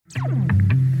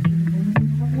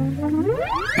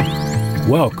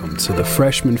Welcome to the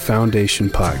Freshman Foundation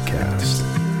Podcast,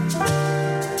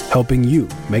 helping you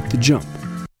make the jump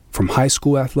from high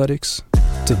school athletics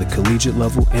to the collegiate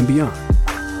level and beyond,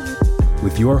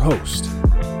 with your host,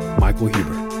 Michael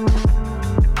Huber.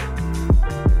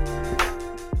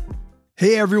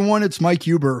 Hey everyone, it's Mike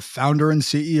Huber, founder and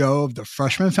CEO of the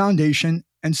Freshman Foundation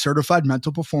and certified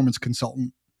mental performance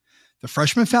consultant. The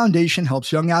Freshman Foundation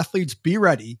helps young athletes be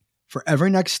ready for every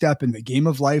next step in the game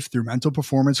of life through mental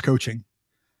performance coaching.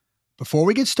 Before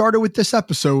we get started with this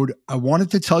episode, I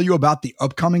wanted to tell you about the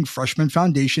upcoming Freshman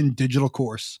Foundation digital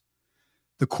course.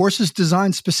 The course is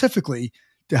designed specifically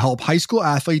to help high school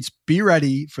athletes be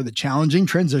ready for the challenging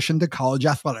transition to college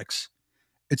athletics.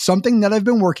 It's something that I've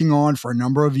been working on for a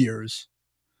number of years.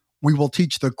 We will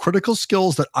teach the critical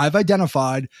skills that I've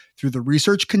identified through the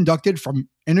research conducted from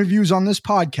interviews on this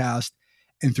podcast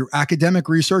and through academic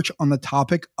research on the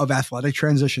topic of athletic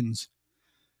transitions.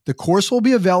 The course will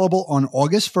be available on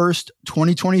August 1st,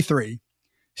 2023.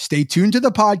 Stay tuned to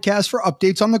the podcast for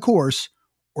updates on the course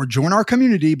or join our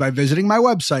community by visiting my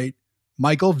website,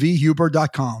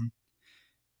 michaelvhuber.com.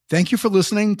 Thank you for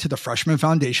listening to the Freshman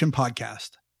Foundation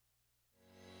Podcast.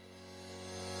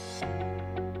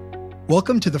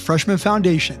 Welcome to the Freshman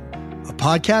Foundation, a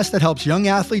podcast that helps young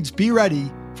athletes be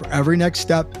ready for every next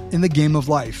step in the game of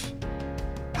life.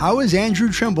 How has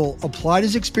Andrew Trimble applied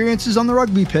his experiences on the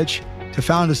rugby pitch to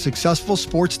found a successful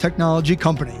sports technology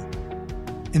company?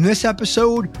 In this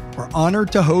episode, we're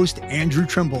honored to host Andrew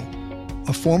Trimble,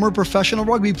 a former professional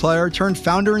rugby player turned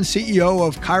founder and CEO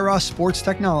of Kairos Sports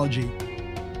Technology.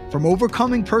 From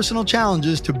overcoming personal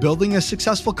challenges to building a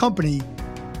successful company,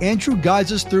 Andrew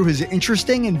guides us through his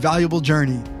interesting and valuable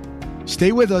journey.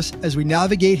 Stay with us as we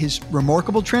navigate his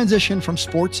remarkable transition from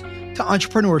sports to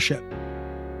entrepreneurship.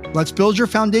 Let's build your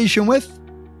foundation with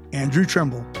Andrew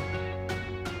Trimble.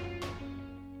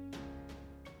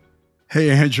 Hey,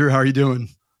 Andrew, how are you doing?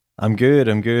 I'm good.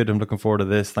 I'm looking forward to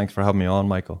this. Thanks for having me on,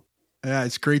 Michael. Yeah,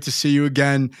 it's great to see you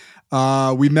again.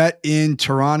 We met in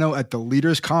Toronto at the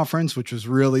Leaders Conference, which was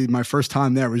really my first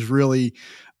time there. It was really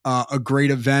a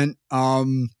great event.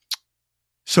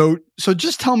 So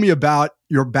just tell me about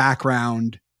your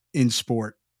background in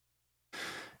sport.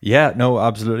 Yeah, no,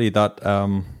 absolutely. That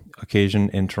occasion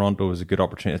in Toronto was a good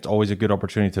opportunity. It's always a good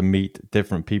opportunity to meet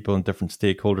different people and different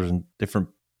stakeholders and different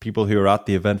people who are at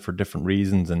the event for different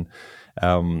reasons. And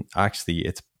actually,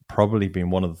 it's probably been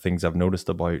one of the things I've noticed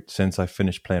about since I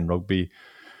finished playing rugby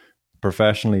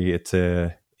professionally. It's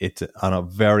a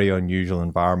very unusual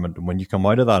environment. And when you come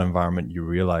out of that environment, you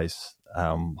realize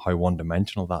how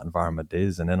one-dimensional that environment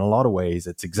is. And in a lot of ways,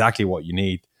 it's exactly what you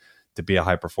need to be a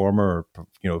high performer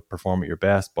or, perform at your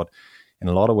best. But in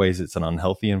a lot of ways, it's an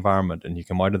unhealthy environment. And you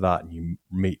come out of that and you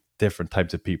meet different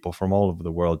types of people from all over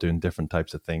the world doing different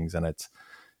types of things. And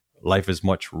life is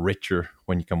much richer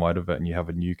when you come out of it and you have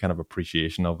a new kind of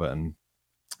appreciation of it. And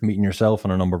meeting yourself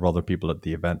and a number of other people at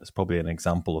the event is probably an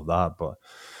example of that. But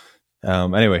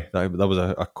anyway, that was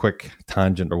a quick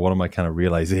tangent or one of my kind of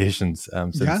realizations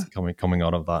since coming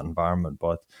out of that environment.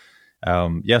 But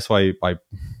so I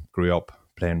grew up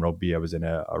playing rugby. I was in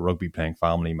a rugby playing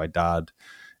family. My dad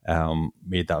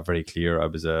made that very clear. I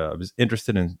was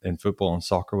interested in football and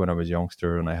soccer when I was a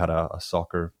youngster, and I had a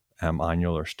soccer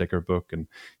annual or sticker book, and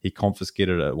he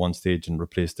confiscated it at one stage and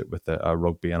replaced it with an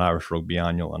Irish rugby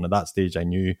annual. And at that stage, I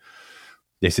knew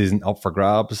this isn't up for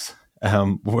grabs.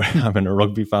 I'm in a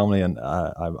rugby family, and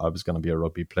I was going to be a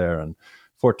rugby player. And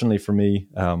fortunately for me,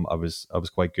 I was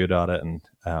quite good at it, and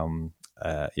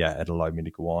it allowed me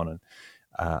to go on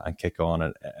and kick on.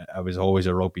 And I was always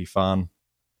a rugby fan.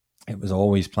 It was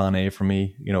always plan A for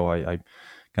me. I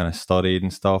kind of studied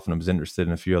and stuff, and I was interested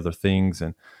in a few other things,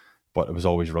 but it was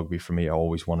always rugby for me. I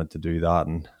always wanted to do that,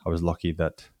 and I was lucky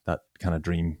that kind of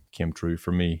dream came true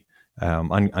for me.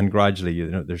 And gradually,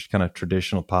 there's kind of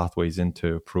traditional pathways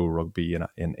into pro rugby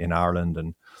in Ireland,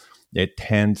 and it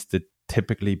tends to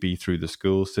typically be through the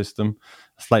school system,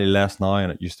 slightly less now,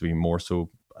 and it used to be more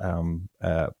so,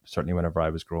 certainly whenever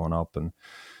I was growing up. And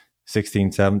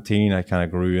 16, 17, I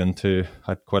kind of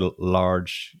had quite a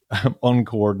large,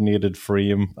 uncoordinated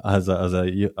frame as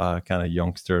a kind of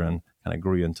youngster, and kind of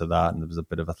grew into that. And there was a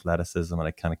bit of athleticism, and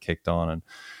I kind of kicked on. And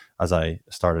as I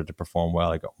started to perform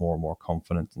well, I got more and more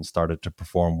confident and started to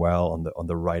perform well on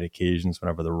the right occasions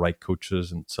whenever the right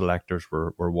coaches and selectors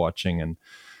were watching. And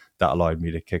that allowed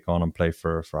me to kick on and play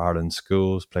for Ireland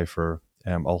schools, play for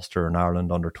Ulster in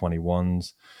Ireland under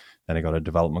 21s. Then I got a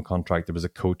development contract. There was a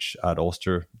coach at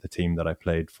Ulster, the team that I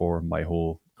played for my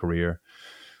whole career,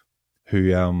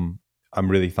 who I'm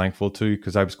really thankful to,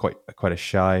 because I was quite a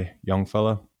shy young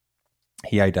fella.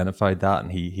 he identified that,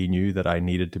 and he knew that I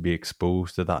needed to be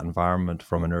exposed to that environment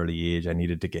from an early age. I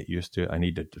needed to get used to it. I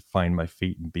needed to find my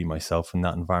feet and be myself in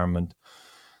that environment.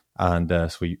 And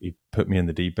so he put me in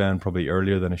the deep end probably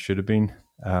earlier than I should have been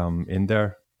in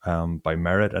there, by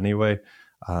merit anyway.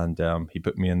 And he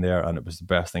put me in there, and it was the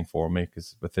best thing for me,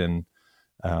 because within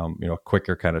a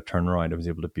quicker kind of turnaround, I was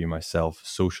able to be myself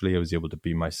socially. I was able to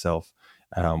be myself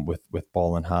with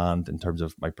ball in hand in terms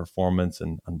of my performance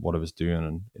and what I was doing,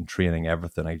 and in training,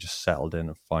 everything. I just settled in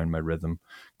and found my rhythm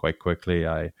quite quickly.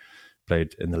 I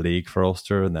played in the league for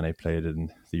Ulster, and then I played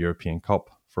in the European Cup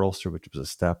for Ulster, which was a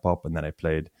step up, and then I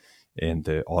played in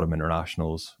the autumn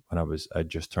internationals when I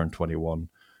just turned 21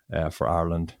 for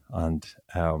Ireland, and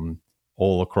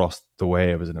all across the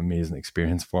way, it was an amazing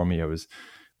experience for me. I was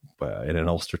in an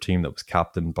Ulster team that was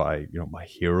captained by my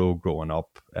hero growing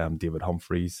up, David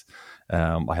Humphreys.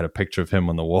 I had a picture of him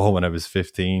on the wall when I was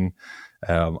 15,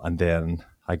 and then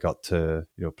I got to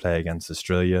play against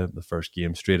Australia, the first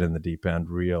game, straight in the deep end,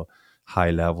 real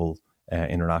high level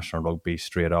international rugby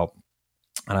straight up.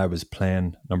 And I was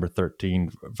playing number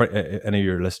 13. For any of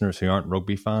your listeners who aren't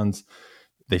rugby fans,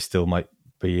 they still might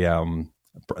be.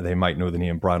 They might know the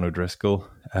name Brian O'Driscoll,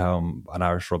 an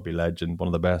Irish rugby legend, one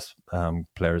of the best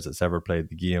players that's ever played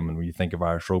the game. And when you think of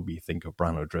Irish rugby, you think of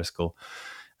Brian O'Driscoll.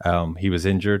 He was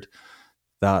injured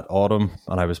that autumn,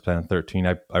 and I was playing 13.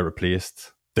 I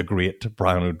replaced the great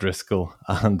Brian O'Driscoll,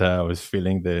 and I was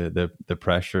feeling the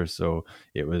pressure. So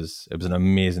it was an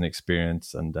amazing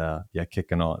experience, and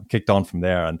kicked on from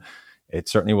there. And it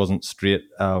certainly wasn't straight,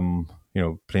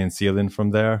 plain sailing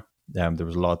from there. There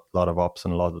was a lot of ups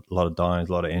and a lot of downs,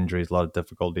 a lot of injuries, a lot of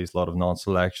difficulties, a lot of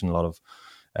non-selection, a lot of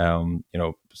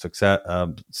success,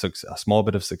 a small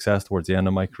bit of success towards the end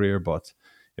of my career. But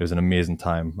it was an amazing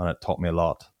time, and it taught me a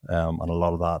lot, and a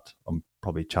lot of that I'm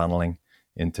probably channeling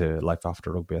into life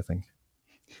after rugby, I think.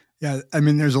 Yeah, I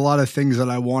mean, there's a lot of things that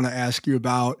I want to ask you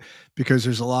about, because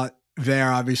there's a lot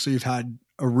there. Obviously, you've had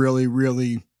a really,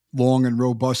 really long and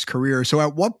robust career. So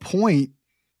at what point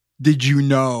did you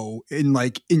know in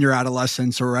your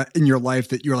adolescence or in your life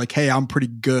that you're like, hey, I'm pretty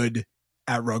good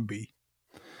at rugby?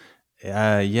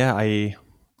 I'd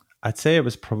say it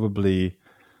was probably,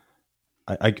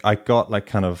 I got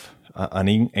kind of an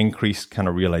increased kind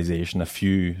of realization, a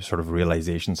few sort of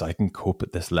realizations. I can cope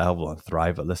at this level and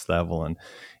thrive at this level. And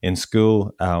in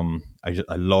school, I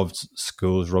loved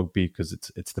schools rugby, because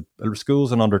it's the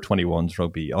schools and under 21s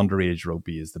rugby, underage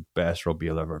rugby is the best rugby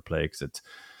you'll ever play, because it's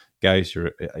guys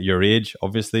your age,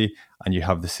 obviously, and you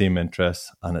have the same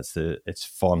interests, and it's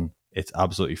fun. It's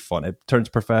absolutely fun. It turns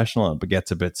professional, but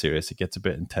gets a bit serious. It gets a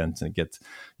bit intense, and it gets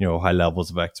high levels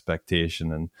of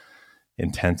expectation and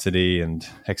intensity and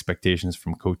expectations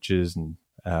from coaches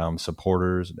and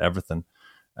supporters and everything.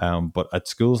 But at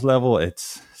schools level,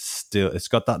 it's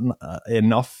got that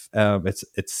enough.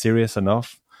 It's serious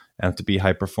enough to be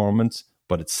high performance,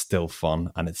 but it's still fun,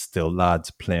 and it's still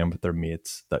lads playing with their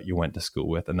mates that you went to school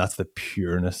with, and that's the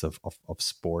pureness of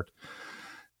sport.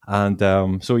 And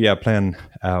playing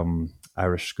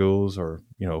Irish schools, or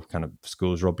kind of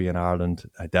schools rugby in Ireland,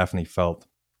 I definitely felt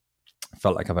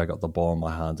like if I got the ball in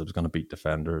my hands, I was going to beat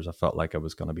defenders. I felt like I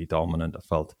was going to be dominant. I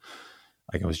felt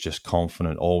like I was just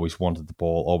confident, always wanted the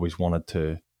ball, always wanted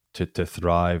to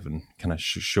thrive and kind of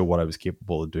show what I was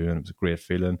capable of doing. It was a great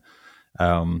feeling.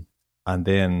 And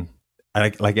then,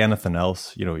 like anything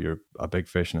else, you're a big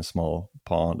fish in a small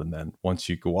pond. And then once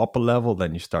you go up a level,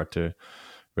 then you start to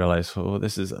realize,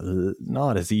 this is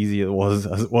not as easy as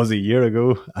it was a year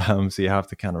ago. So you have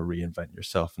to kind of reinvent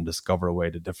yourself and discover a way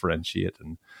to differentiate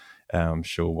and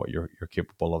show what you're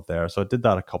capable of there. So I did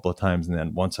that a couple of times, and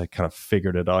then once I kind of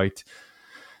figured it out,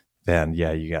 then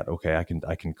you get, okay,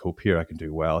 I can cope here, I can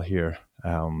do well here.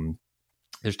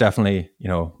 There's definitely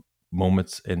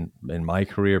moments in my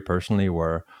career personally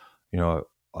where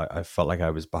I felt like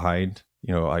I was behind.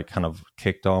 I kind of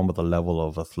kicked on with a level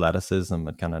of athleticism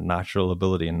and kind of natural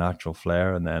ability and natural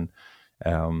flair, and then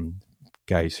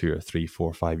guys who are 3,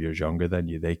 4, 5 years younger than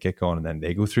you, they kick on, and then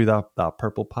they go through that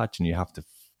purple patch, and you have to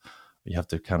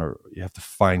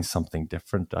find something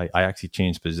different. I actually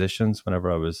changed positions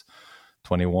whenever I was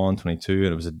 21, 22,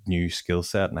 and it was a new skill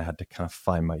set, and I had to kind of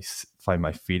find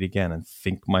my feet again and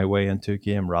think my way into a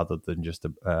game rather than just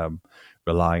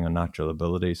relying on natural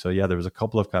ability. So there was a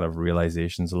couple of kind of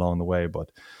realizations along the way, but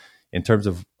in terms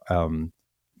of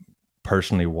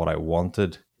personally what I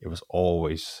wanted, it was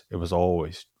always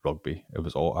rugby. I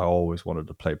always wanted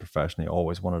to play professionally. I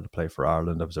always wanted to play for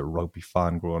Ireland. I was a rugby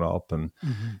fan growing up, and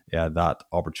that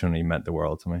opportunity meant the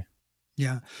world to me.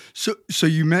 Yeah. So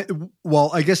you met,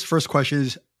 well, I guess the first question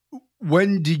is,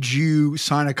 when did you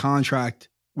sign a contract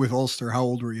with Ulster? How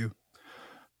old were you?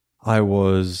 I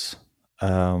was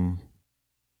um,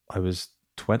 I was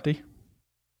 20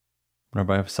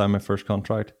 whenever I signed my first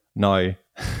contract. Now,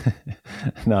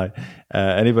 now,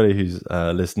 anybody who's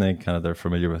listening, kind of they're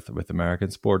familiar with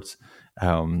American sports.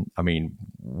 I mean,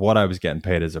 what I was getting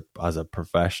paid as a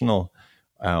professional,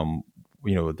 um,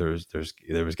 there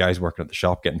was guys working at the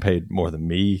shop getting paid more than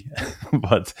me,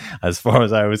 but as far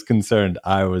as I was concerned,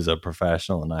 I was a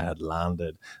professional and I had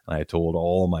landed, and I told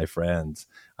all my friends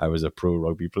I was a pro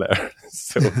rugby player.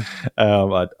 So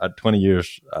at 20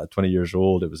 years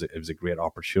old, it was a great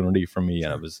opportunity for me,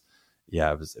 and it was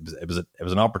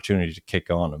an opportunity to kick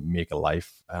on and make a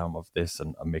life of this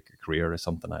and make a career is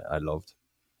something I loved.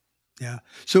 Yeah.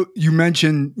 So you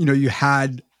mentioned, you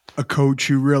had a coach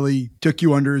who really took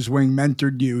you under his wing,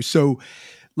 mentored you. So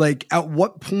like at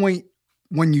what point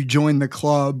when you joined the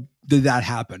club did that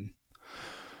happen?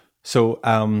 So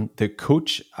the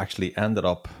coach actually ended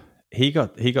up, he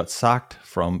got sacked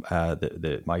from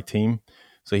my team.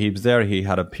 So he was there. He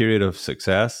had a period of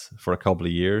success for a couple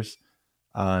of years,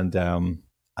 and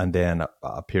then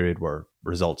a period where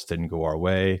results didn't go our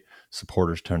way.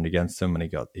 Supporters turned against him, and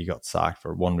he got sacked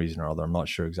for one reason or other. I'm not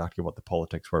sure exactly what the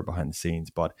politics were behind the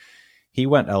scenes, but he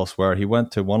went elsewhere. He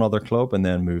went to one other club and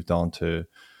then moved on to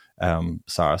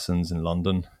Saracens in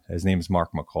London. His name is Mark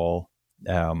McCall,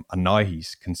 and now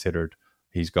he's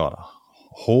got a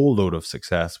whole load of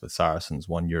success with Saracens,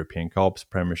 won European Cups,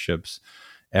 Premierships,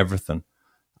 everything.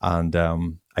 And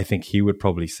I think he would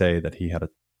probably say that he had a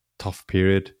tough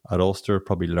period at Ulster,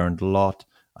 probably learned a lot.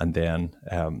 And then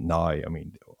now, I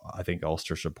mean, I think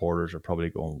Ulster supporters are probably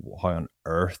going, how on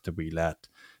earth did we let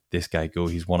this guy go?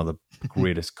 He's one of the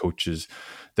greatest coaches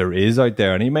there is out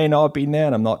there. And he may not have been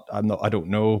then. I don't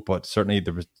know, but certainly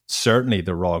there was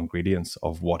the raw ingredients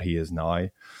of what he is now.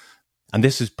 And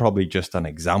this is probably just an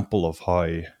example of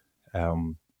how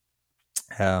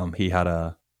he had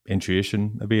a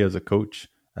intuition maybe as a coach.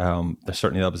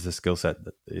 That was the skill set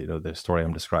that, the story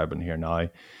I'm describing here now.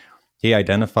 He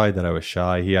identified that I was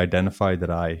shy. He identified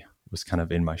that I was kind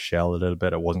of in my shell a little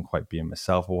bit. I wasn't quite being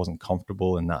myself. I wasn't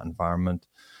comfortable in that environment.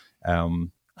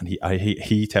 And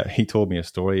he told me a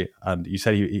story, and you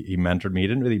said he mentored me. He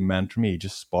didn't really mentor me. He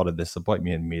just spotted this about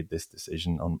me and made this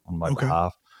decision on my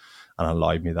behalf and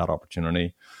allowed me that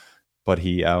opportunity. But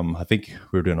I think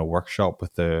we were doing a workshop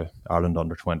with the Ireland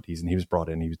under-20s, and he was brought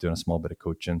in. He was doing a small bit of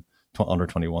coaching,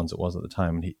 under-21s it was at the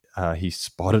time, and he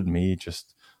spotted me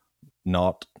just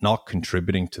not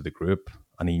contributing to the group,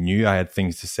 and he knew I had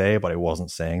things to say, but I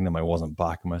wasn't saying them. I wasn't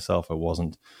backing myself. I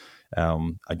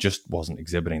just wasn't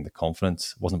exhibiting the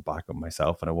confidence. Wasn't backing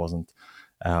myself, and I wasn't,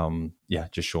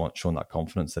 just showing that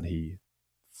confidence that he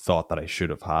thought that I should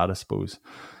have had, I suppose.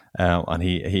 And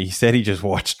he said he just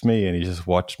watched me, and he just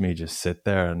watched me just sit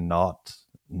there and not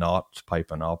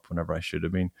piping up whenever I should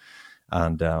have been.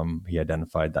 And he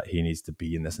identified that he needs to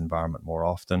be in this environment more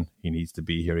often. He needs to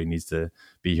be here. He needs to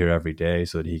be here every day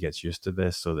so that he gets used to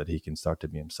this, so that he can start to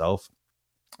be himself,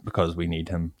 because we need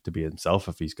him to be himself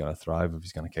if he's going to thrive, if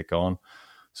he's going to kick on.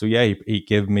 So yeah, he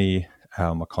gave me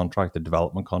a contract, a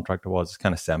development contract. It's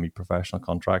kind of semi-professional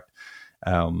contract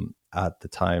at the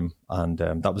time. And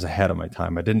that was ahead of my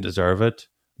time. I didn't deserve it.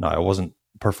 No, I wasn't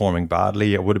performing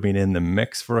badly. I would have been in the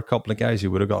mix for a couple of guys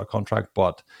who would have got a contract,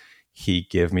 but he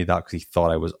gave me that because he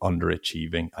thought I was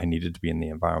underachieving. I needed to be in the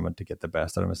environment to get the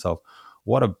best out of myself.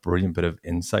 What a brilliant bit of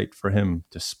insight for him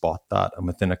to spot that. And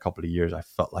within a couple of years, I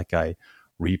felt like I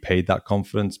repaid that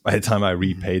confidence. By the time I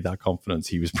repaid that confidence,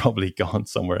 he was probably gone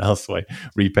somewhere else. So I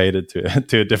repaid it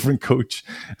to a different coach,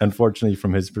 unfortunately,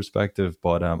 from his perspective.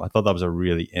 But I thought that was a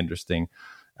really interesting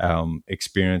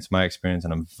experience, my experience.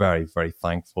 And I'm very, very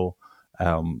thankful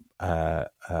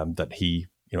that he,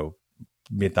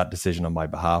 made that decision on my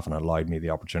behalf and allowed me the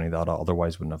opportunity that I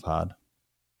otherwise wouldn't have had.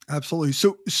 Absolutely.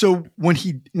 So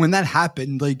when that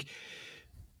happened, like,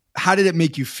 how did it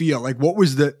make you feel? Like,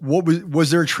 was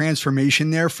there a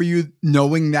transformation there for you,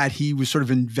 knowing that he was sort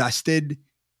of invested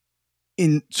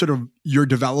in sort of your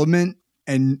development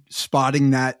and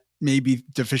spotting that maybe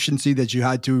deficiency that you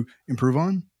had to improve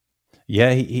on?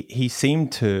 Yeah, he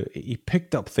seemed to, he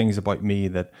picked up things about me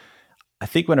that I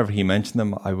think whenever he mentioned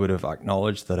them, I would have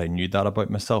acknowledged that I knew that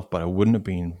about myself, but I wouldn't have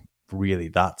been really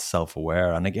that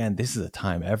self-aware. And again, this is a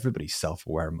time everybody's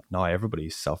self-aware now.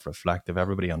 Everybody's self-reflective.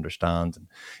 Everybody understands and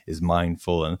is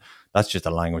mindful, and that's just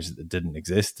a language that didn't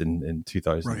exist in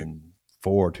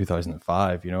 2004, right.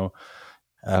 2005.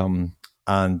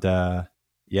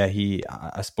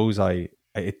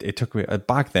 It took me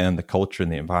back then. The culture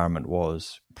and the environment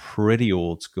was pretty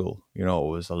old school. It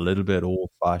was a little bit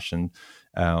old-fashioned.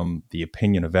 The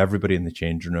opinion of everybody in the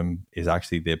changing room is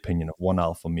actually the opinion of one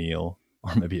alpha male.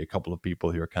 or maybe a couple of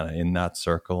people who are kind of in that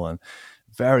circle, and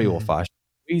very old fashioned,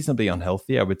 reasonably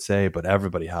unhealthy, I would say, but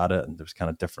everybody had it, and there's kind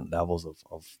of different levels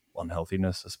of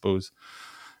unhealthiness, I suppose.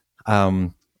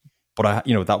 But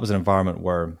that was an environment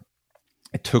where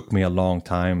it took me a long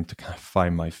time to kind of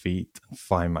find my feet and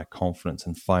find my confidence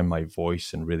and find my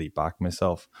voice and really back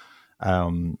myself.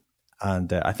 And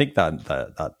I think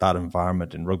that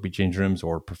environment in rugby changing rooms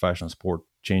or professional sport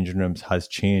changing rooms has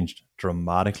changed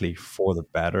dramatically for the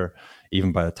better.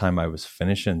 Even by the time I was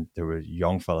finishing, there were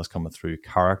young fellas coming through,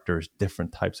 characters,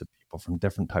 different types of people from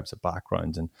different types of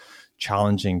backgrounds and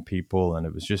challenging people. And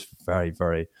it was just very,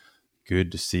 very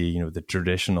good to see, the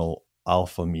traditional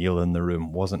alpha male in the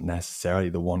room wasn't necessarily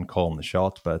the one calling the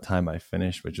shots by the time I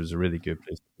finished, which was a really good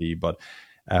place to be. But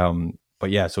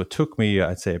yeah, so it took me,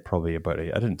 I'd say probably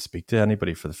I didn't speak to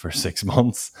anybody for the first 6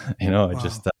 months. It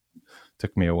just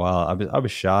took me a while. I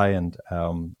was shy, and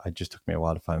it just took me a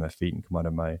while to find my feet and come out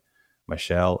of my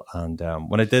shell. And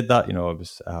when I did that,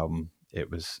 it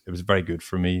was very good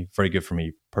for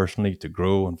me personally to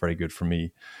grow, and very good for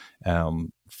me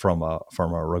from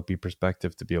a rugby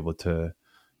perspective to be able to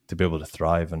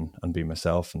thrive and be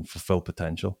myself and fulfill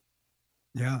potential.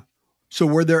 Yeah. So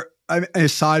were there,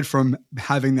 aside from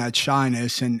having that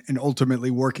shyness and ultimately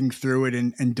working through it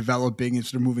and developing and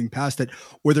sort of moving past it,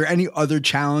 were there any other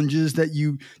challenges that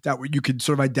you could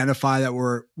sort of identify that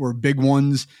were big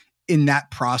ones in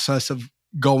that process of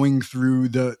going through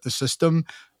the system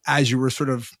as you were sort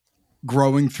of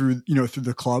growing through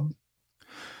the club?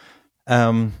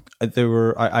 I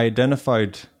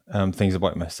identified things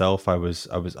about myself. I was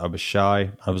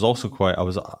shy. I was also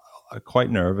quite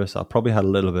nervous. I probably had a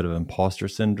little bit of imposter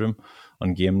syndrome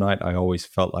on game night. I always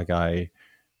felt like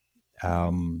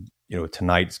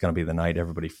tonight's going to be the night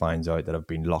everybody finds out that I've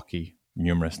been lucky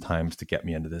numerous times to get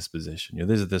me into this position.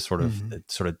 These are this sort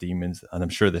of demons, and I'm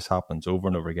sure this happens over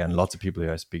and over again. Lots of people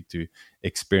who I speak to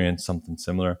experience something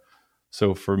similar.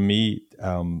 So for me,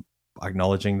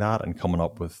 acknowledging that and coming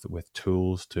up with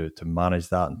tools to manage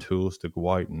that, and tools to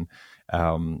go out and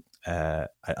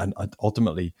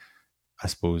ultimately, I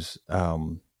suppose,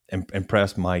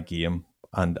 impress my game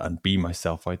and be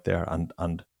myself out there,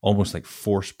 and almost like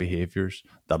force behaviors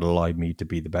that allowed me to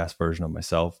be the best version of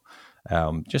myself.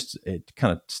 Just it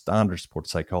kind of standard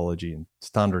sports psychology and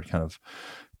standard kind of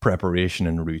preparation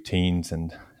and routines.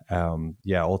 And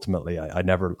ultimately I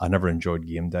never enjoyed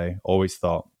game day. Always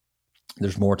thought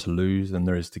there's more to lose than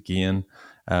there is to gain.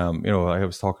 I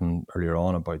was talking earlier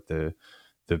on about the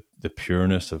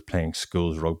pureness of playing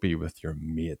schools rugby with your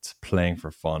mates, playing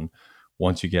for fun.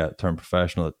 Once you turn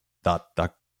professional,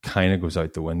 that kind of goes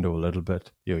out the window a little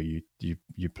bit. You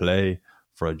play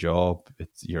for a job.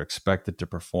 You're expected to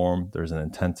perform. There's an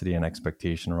intensity and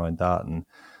expectation around that, and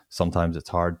sometimes it's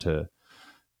hard to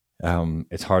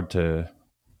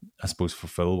I suppose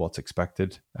fulfill what's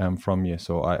expected from you.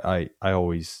 So I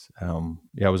always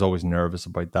I was always nervous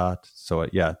about that. So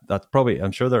that's probably,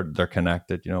 I'm sure they're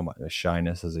connected. My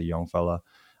shyness as a young fella,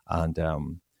 and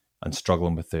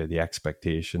struggling with the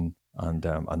expectation and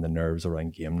the nerves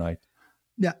around game night.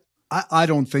 Yeah, I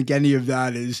don't think any of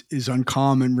that is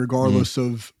uncommon, regardless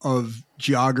of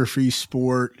geography,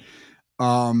 sport,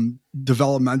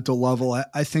 developmental level.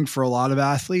 I think for a lot of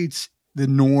athletes, the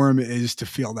norm is to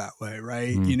feel that way,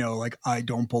 right? Like I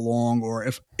don't belong, or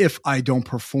if I don't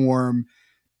perform,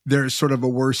 there's sort of a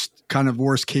worst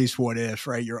case what if,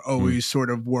 right? You're always sort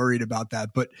of worried about that.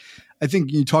 But I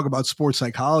think you talk about sports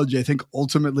psychology. I think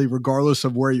ultimately, regardless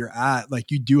of where you're at, like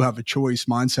you do have a choice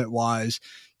mindset wise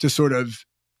to sort of,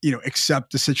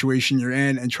 accept the situation you're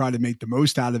in and try to make the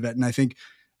most out of it. And I think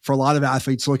for a lot of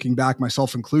athletes looking back,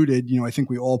 myself included, I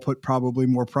think we all put probably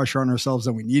more pressure on ourselves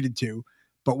than we needed to.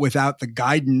 But without the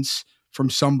guidance from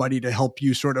somebody to help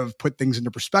you sort of put things into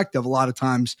perspective, a lot of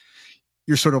times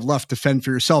you're sort of left to fend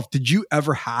for yourself. Did you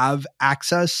ever have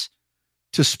access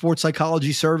to sports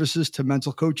psychology services, to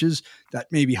mental coaches that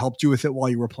maybe helped you with it while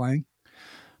you were playing?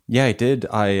 Yeah, I did.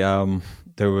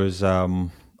 There was,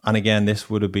 and again, this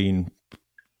would have been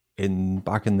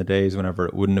back in the days whenever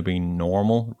it wouldn't have been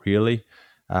normal, really.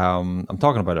 I'm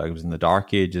talking about it was in the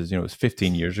dark ages. It was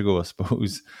 15 years ago, I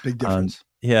suppose. Big difference.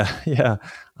 Yeah.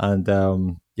 And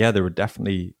there were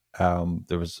definitely,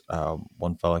 there was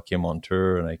one fella came on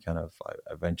tour, and I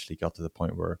eventually got to the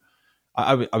point where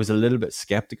I was a little bit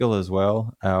skeptical as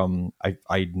well.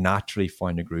 I naturally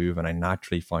find a groove, and I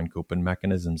naturally find coping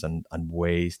mechanisms and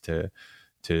ways to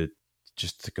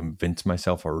just to convince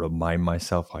myself or remind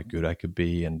myself how good I could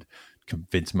be, and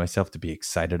convince myself to be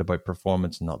excited about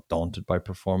performance, not daunted by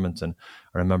performance. And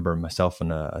I remember myself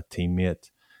and a teammate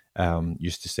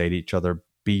used to say to each other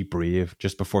be brave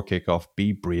just before kickoff.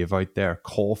 Be brave out there.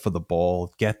 Call for the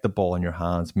ball. Get the ball in your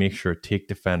hands. Make sure take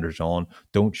defenders on.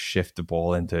 Don't shift the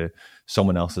ball into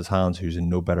someone else's hands who's in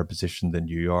no better position than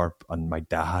you are. And my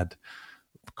dad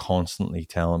constantly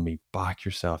telling me, back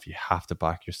yourself. You have to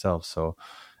back yourself. So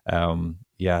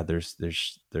there's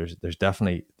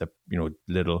definitely the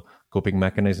little coping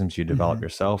mechanisms you develop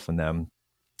yourself, and then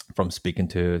from speaking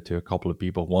to a couple of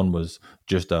people, one was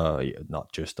he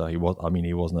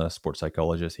wasn't a sports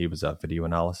psychologist, he was a video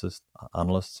analyst,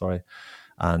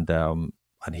 and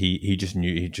he just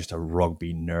knew, he's just a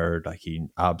rugby nerd. Like, he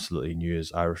absolutely knew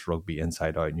his Irish rugby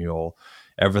inside out, knew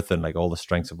everything, like all the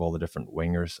strengths of all the different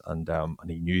wingers, and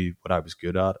he knew what I was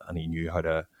good at, and he knew how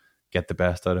to get the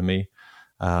best out of me.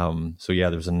 So yeah,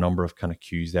 there was a number of kind of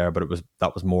cues there, but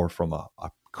that was more from a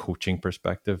coaching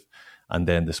perspective. And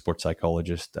then the sports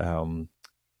psychologist, I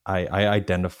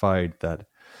identified that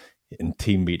in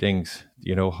team meetings,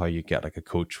 you know how you get, like, a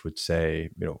coach would say,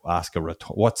 ask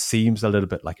what seems a little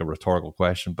bit like a rhetorical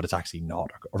question, but it's actually not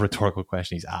a rhetorical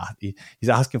question. He's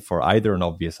asking for either an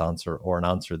obvious answer or an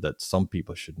answer that some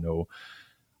people should know.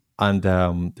 And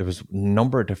there was a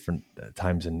number of different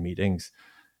times in meetings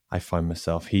I find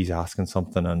myself, he's asking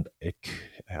something, and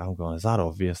I'm going, is that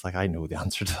obvious? Like, I know the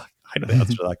answer to that. I know the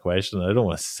answer to that question. I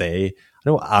don't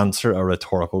answer a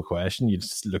rhetorical question. You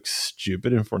just look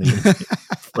stupid in front of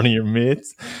your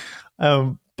mates.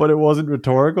 But it wasn't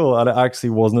rhetorical, and it actually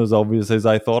wasn't as obvious as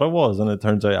I thought it was. And it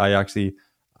turns out I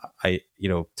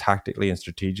tactically and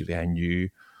strategically, I knew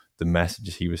the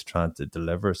messages he was trying to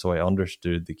deliver. So I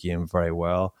understood the game very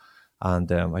well. And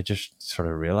I just sort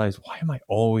of realized, why am I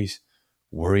always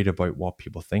worried about what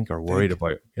people think, or worried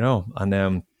about,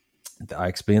 and I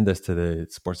explained this to the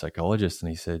sports psychologist, and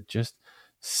he said, just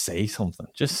say something,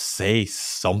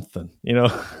 and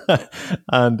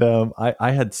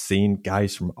I had seen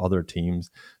guys from other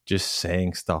teams just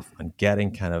saying stuff and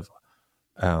getting kind of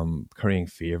currying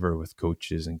favor with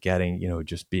coaches and getting,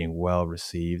 just being well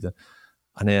received,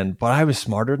 but I was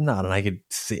smarter than that, and I could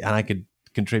see, and I could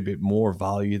contribute more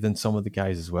value than some of the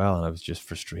guys as well, and I was just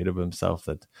frustrated with himself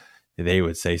that they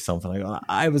would say something like,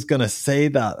 I was going to say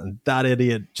that, and that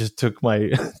idiot just took my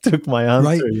answer,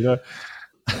 right.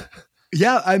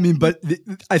 Yeah, I mean, but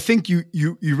I think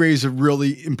you raise a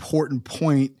really important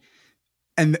point,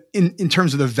 and in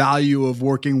terms of the value of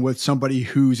working with somebody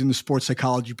who's in the sports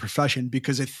psychology profession,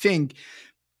 because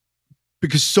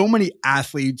so many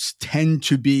athletes tend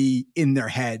to be in their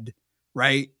head,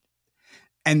 right?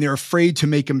 And they're afraid to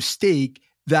make a mistake,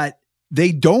 that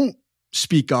they don't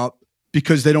speak up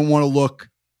because they don't want to look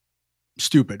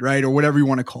stupid, right? Or whatever you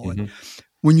want to call it.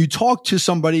 When you talk to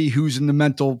somebody who's in the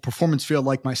mental performance field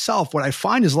like myself, what I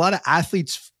find is a lot of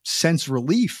athletes sense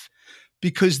relief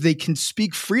because they can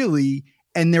speak freely,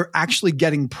 and they're actually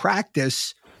getting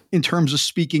practice in terms of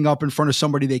speaking up in front of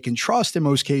somebody they can trust in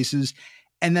most cases.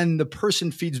 And then the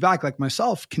person feeds back, like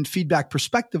myself, can feed back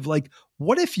perspective. Like,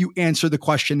 what if you answer the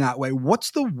question that way?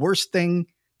 What's the worst thing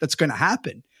that's going to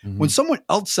happen? When someone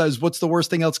else says, what's the worst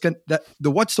thing that's going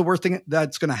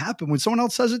to happen? When someone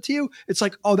else says it to you, it's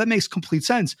like, oh, that makes complete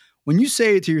sense. When you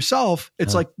say it to yourself,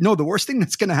 it's like, no, the worst thing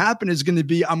that's going to happen is going to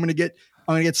be, I'm going to get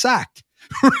sacked.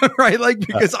 Right? Like,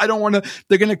 because I don't want to,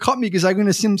 they're going to cut me because I'm going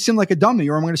to seem like a dummy,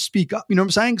 or I'm going to speak up. You know what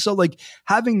I'm saying? So, like,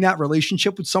 having that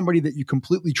relationship with somebody that you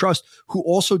completely trust, who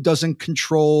also doesn't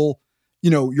control,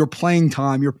 your playing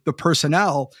time, the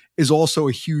personnel, is also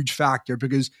a huge factor,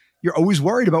 because you're always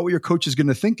worried about what your coach is going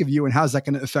to think of you, and how's that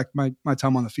going to affect my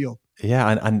time on the field.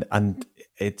 Yeah. And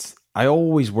I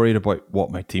always worried about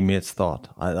what my teammates thought.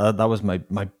 That was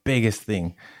my biggest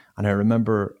thing. And I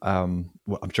remember, I'm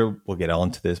sure we'll get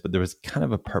on to this, but there was kind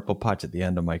of a purple patch at the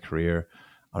end of my career,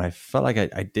 and I felt like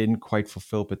I didn't quite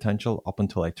fulfill potential up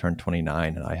until I turned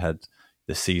 29, and I had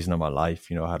the season of my life.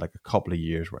 I had like a couple of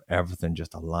years where everything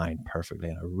just aligned perfectly,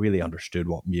 and I really understood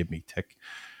what made me tick.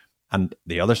 And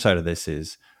the other side of this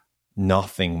is,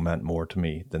 nothing meant more to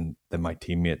me than my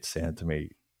teammates saying to me,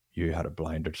 you had a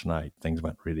blinder tonight, things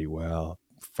went really well,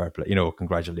 fair play,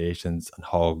 congratulations, and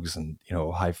hugs, and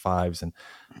high fives. And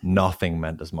nothing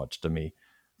meant as much to me.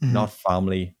 Not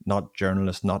family, not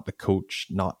journalists, not the coach,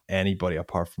 not anybody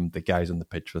apart from the guys on the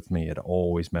pitch with me. It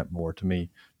always meant more to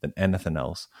me than anything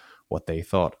else, what they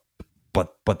thought.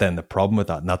 But then the problem with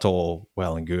that, and that's all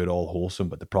well and good, all wholesome,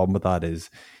 but the problem with that is,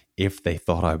 if they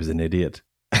thought I was an idiot,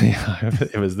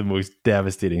 it was the most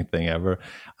devastating thing ever.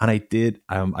 And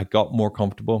I got more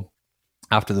comfortable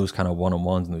after those kind of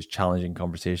one-on-ones and those challenging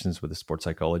conversations with the sports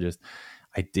psychologist.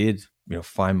 I did,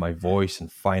 find my voice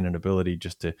and find an ability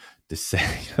just to say,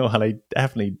 and I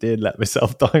definitely did let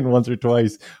myself down once or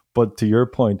twice. But to your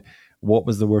point, what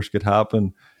was the worst could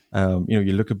happen?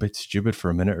 You look a bit stupid for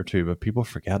a minute or two, but people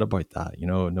forget about that.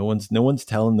 No one's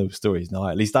telling those stories now.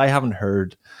 At least I haven't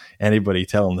heard anybody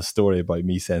telling the story about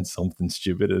me saying something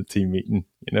stupid at a team meeting.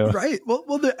 Right.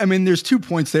 Well, there's 2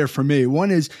 points there for me.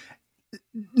 One is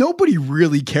nobody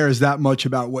really cares that much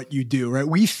about what you do, right?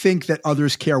 We think that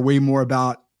others care way more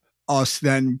about us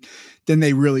than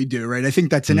they really do, right? I think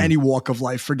that's in any walk of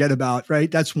life. Forget about, right?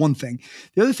 That's one thing.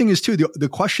 The other thing is too, the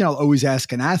question I'll always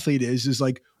ask an athlete is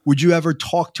like, would you ever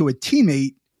talk to a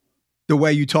teammate the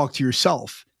way you talk to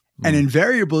yourself? And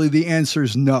invariably the answer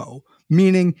is no.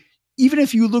 Meaning, even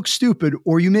if you look stupid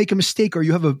or you make a mistake or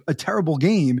you have a terrible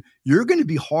game, you're going to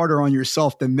be harder on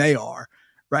yourself than they are,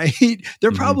 right?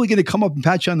 They're probably going to come up and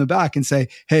pat you on the back and say,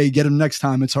 hey, get him next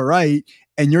time. It's all right.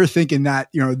 And you're thinking that,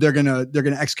 they're going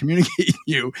to excommunicate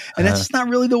you. And that's just not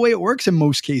really the way it works in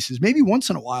most cases. Maybe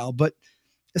once in a while, but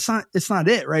it's not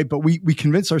it. Right. But we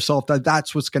convince ourselves that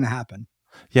that's what's going to happen.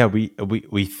 Yeah. We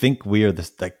think we are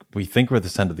we think we're the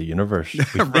center of the universe.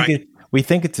 We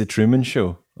think it's a Truman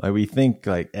Show. Like we think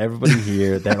like everybody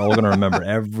here, they're all going to remember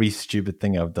every stupid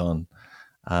thing I've done.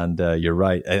 And you're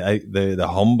right. The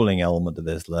humbling element of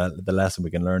this, the lesson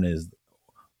we can learn is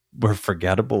we're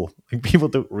forgettable. Like people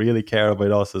don't really care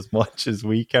about us as much as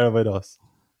we care about us.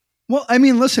 Well,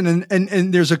 listen,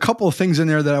 and there's a couple of things in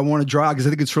there that I want to draw because I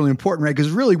think it's really important, right?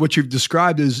 Because really what you've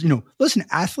described is, listen,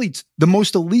 athletes, the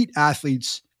most elite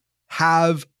athletes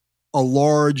have a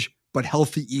large but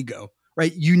healthy ego,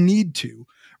 right? You need to,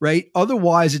 right?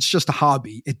 Otherwise, it's just a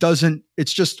hobby.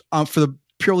 It's just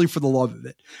purely for the love of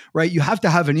it, right? You have to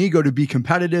have an ego to be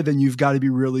competitive and you've got to be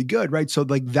really good, right? So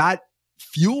like that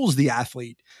fuels the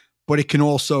athlete, but it can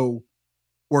also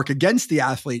work against the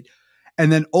athlete.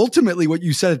 And then ultimately what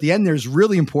you said at the end there is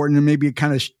really important, and maybe it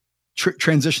kind of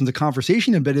transitions the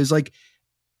conversation a bit, is like,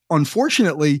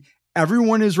 unfortunately,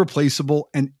 everyone is replaceable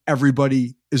and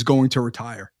everybody is going to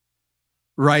retire,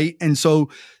 right? And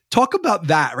so talk about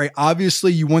that, right?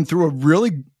 Obviously you went through a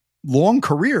really long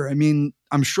career.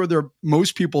 I'm sure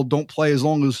most people don't play as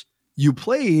long as you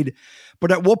played,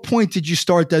 but at what point did you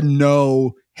start to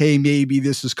know, hey, maybe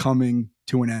this is coming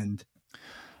to an end?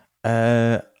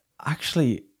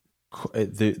 Actually,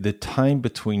 the time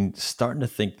between starting to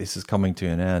think this is coming to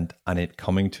an end and it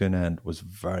coming to an end was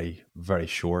very, very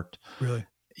short. Really?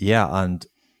 Yeah. And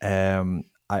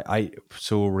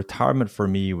so retirement for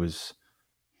me was,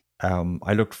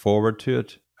 I looked forward to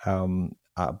it.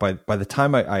 By the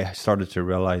time I started to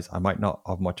realize I might not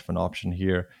have much of an option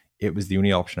here, it was the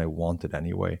only option I wanted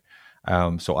anyway.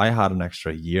 So I had an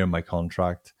extra year in my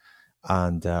contract,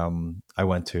 and I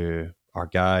went to our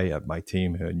guy at my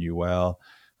team who I knew well,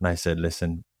 and I said,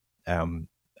 listen, I'm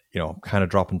kind of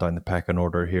dropping down the pecking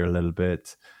order here a little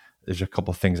bit. There's a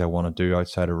couple of things I want to do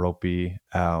outside of rugby.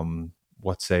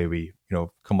 What say we,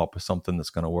 come up with something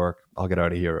that's going to work? I'll get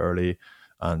out of here early.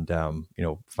 And,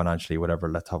 financially, whatever,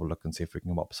 let's have a look and see if we can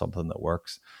come up with something that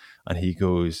works. And he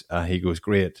goes,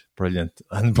 great, brilliant.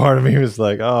 And part of me was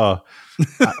like, oh,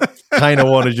 I kind of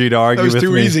wanted you to argue with me. That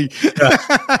was too easy.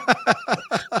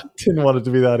 Didn't want it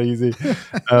to be that easy.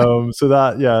 So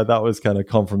that was kind of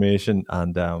confirmation.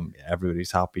 And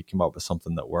everybody's happy, came up with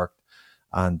something that worked.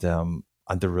 And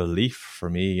the relief for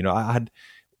me,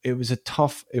 it was a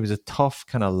tough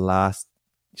kind of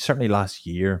certainly last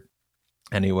year.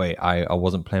 Anyway, I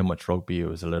wasn't playing much rugby. I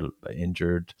was a little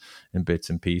injured in bits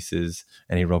and pieces.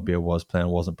 Any rugby I was playing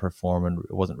wasn't performing.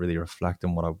 It wasn't really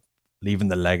reflecting leaving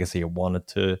the legacy I wanted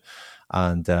to.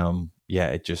 And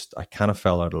I kind of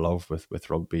fell out of love with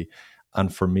rugby.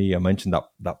 And for me, I mentioned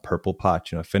that purple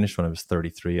patch. I finished when I was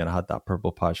 33, and I had that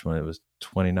purple patch when I was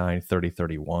 29, 30,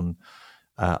 31.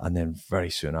 And then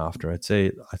very soon after, I'd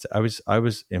say I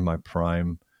was in my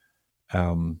prime,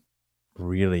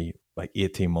 really, like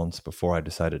 18 months before I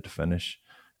decided to finish.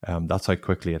 That's how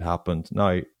quickly it happened.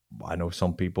 Now, I know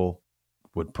some people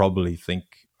would probably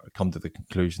come to the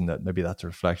conclusion that maybe that's a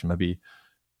reflection. Maybe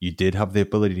you did have the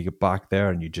ability to get back there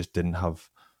and you just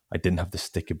I didn't have the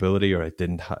stickability, or I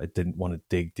didn't want to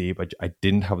dig deep. I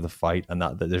didn't have the fight, and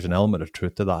that there's an element of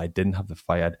truth to that. I didn't have the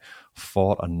fight. I'd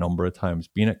fought a number of times,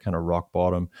 been at kind of rock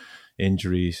bottom,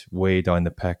 injuries, way down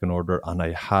the pecking order, and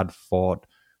I had fought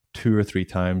 2 or 3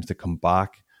 times to come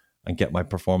back and get my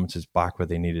performances back where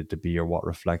they needed to be, or what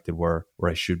reflected where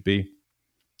I should be.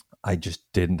 I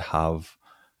just didn't have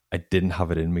it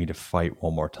in me to fight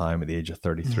one more time at the age of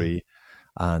 33.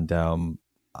 And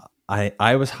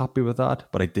I was happy with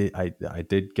that, but I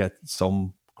did get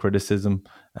some criticism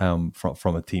from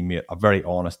a teammate, a very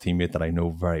honest teammate that I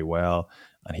know very well,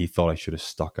 and he thought I should have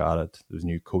stuck at it. There was a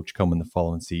new coach coming the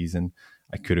following season.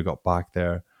 I could have got back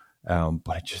there,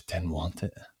 but I just didn't want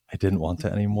it. I didn't want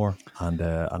it anymore, and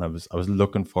I was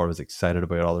looking for, I was excited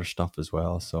about other stuff as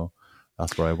well. So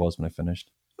that's where I was when I finished.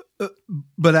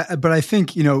 But I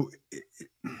think, you know,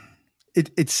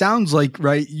 it sounds like,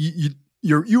 right, you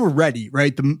were ready,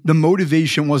 right? The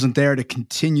motivation wasn't there to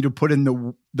continue to put in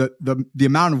the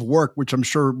amount of work, which I'm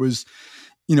sure was,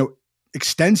 you know,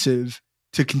 extensive,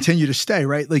 to continue to stay,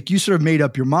 right? Like, you sort of made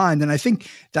up your mind. And I think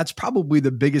that's probably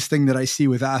the biggest thing that I see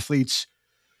with athletes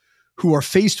who are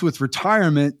faced with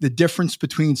retirement, the difference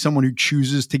between someone who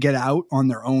chooses to get out on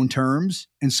their own terms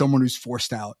and someone who's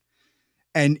forced out.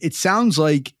 And it sounds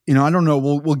like, you know, I don't know,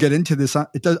 we'll get into this. I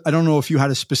don't know if you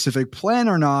had a specific plan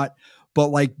or not, but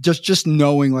like just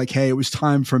knowing like, hey, it was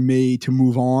time for me to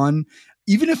move on.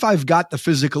 Even if I've got the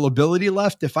physical ability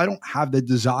left, if I don't have the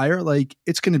desire, like,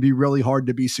 it's going to be really hard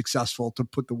to be successful, to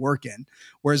put the work in.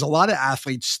 Whereas a lot of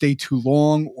athletes stay too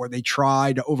long, or they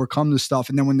try to overcome the stuff,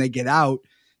 and then when they get out,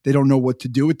 they don't know what to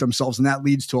do with themselves. And that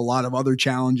leads to a lot of other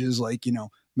challenges, like, you know,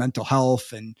 mental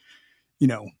health and, you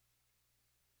know,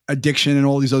 addiction and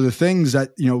all these other things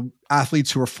that, you know,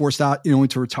 athletes who are forced out, you know,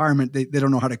 into retirement, they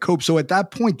don't know how to cope. So at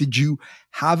that point, did you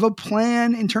have a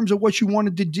plan in terms of what you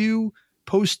wanted to do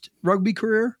post rugby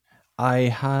career? I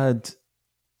had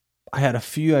a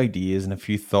few ideas and a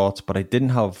few thoughts, but I didn't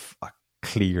have a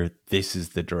clear, this is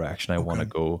the direction I want to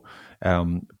go.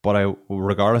 But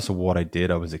regardless of what I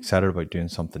did, I was excited about doing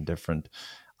something different.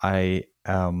 For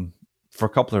a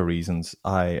couple of reasons,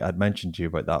 I'd mentioned to you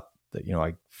about that, you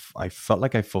know, I felt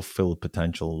like I fulfilled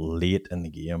potential late in the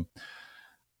game.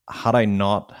 Had I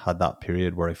not had that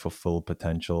period where I fulfilled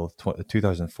potential,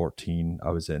 2014, I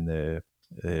was in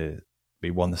we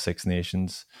won the Six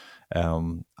Nations.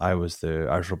 I was the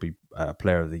Irish Rugby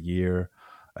Player of the Year.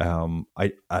 And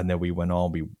then we went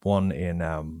on. We won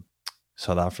in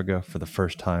South Africa for the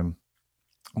first time.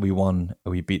 We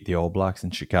beat the All Blacks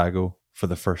in Chicago for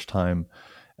the first time,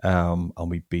 and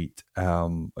we beat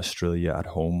Australia at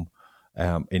home.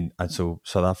 And so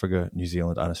South Africa, New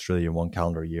Zealand, and Australia in one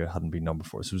calendar year hadn't been done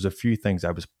before. So there was a few things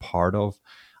I was part of.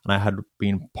 And I had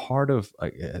been part of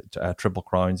Triple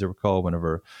Crowns, they were called,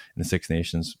 whenever in the Six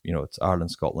Nations, you know, it's Ireland,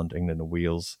 Scotland, England, and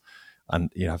Wales.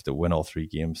 And you have to win all three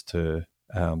games to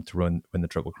win the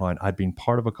Triple Crown. I'd been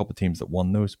part of a couple of teams that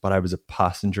won those, but I was a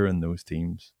passenger in those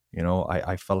teams. You know,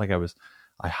 I felt like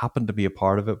I happened to be a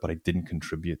part of it, but I didn't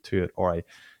contribute to it, or I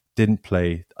didn't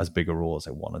play as big a role as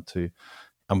I wanted to.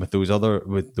 And with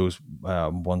those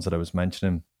ones that I was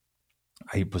mentioning,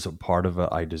 I was a part of it.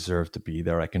 I deserved to be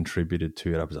there. I contributed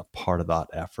to it. I was a part of that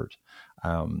effort.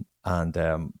 And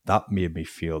that made me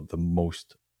feel the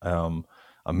most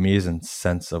amazing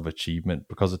sense of achievement,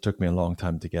 because it took me a long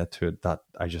time to get to it, that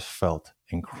I just felt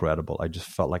incredible. I just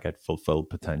felt like I'd fulfilled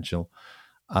potential.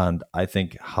 And I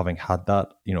think having had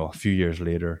that, you know, a few years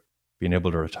later, being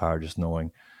able to retire, just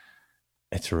knowing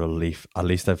it's a relief. At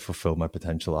least I've fulfilled my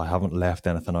potential. I haven't left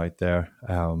anything out there.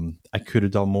 I could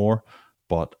have done more,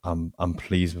 but I'm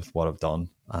pleased with what I've done,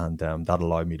 and that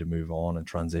allowed me to move on and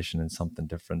transition in something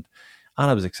different. And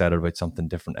I was excited about something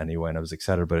different anyway, and I was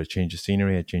excited about a change of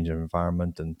scenery, a change of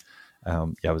environment, and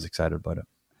I was excited about it.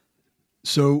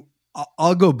 So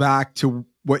I'll go back to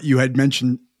what you had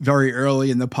mentioned very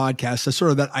early in the podcast, the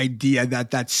sort of that idea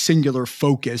that singular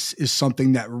focus is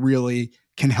something that really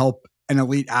can help an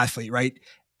elite athlete, right?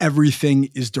 Everything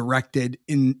is directed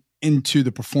into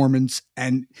the performance,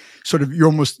 and sort of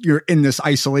you're in this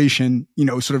isolation, you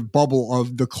know, sort of bubble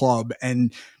of the club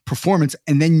and performance.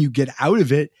 And then you get out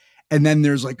of it, and then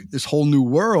there's like this whole new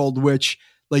world, which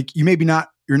like you're not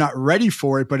ready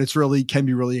for it, but can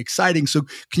be really exciting. So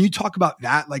can you talk about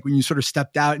that? Like when you sort of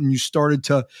stepped out and you started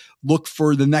to look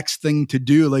for the next thing to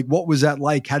do, like what was that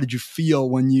like? How did you feel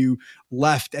when you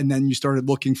left and then you started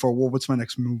looking for, well, what's my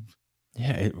next move?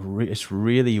 Yeah, it's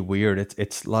really weird.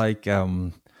 It's like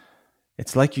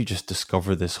you just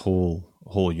discover this whole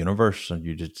universe, and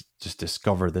you just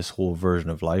discover this whole version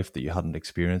of life that you hadn't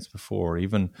experienced before.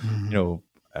 Even you know,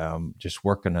 just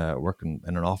working in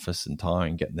an office in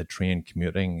town, getting the train,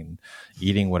 commuting, and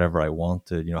eating whatever I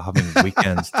wanted. You know, having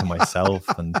weekends to myself,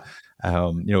 and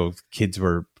you know, kids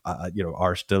are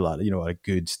still at a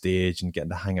good stage, and getting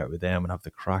to hang out with them and have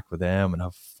the crack with them and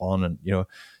have fun, and you know,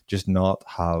 just not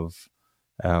have.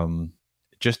 I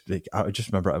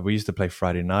just remember we used to play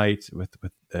Friday night with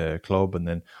the club, and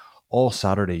then all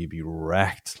Saturday you'd be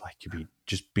wrecked, like you'd be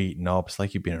just beaten up. It's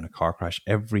like you've been in a car crash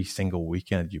every single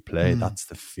weekend you play. That's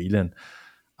the feeling.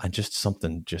 And just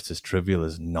something just as trivial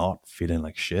as not feeling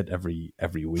like shit every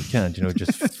weekend, you know,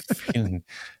 just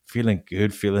feeling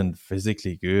good, feeling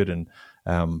physically good, and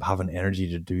having energy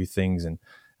to do things, and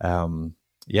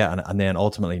and then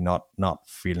ultimately not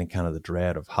feeling kind of the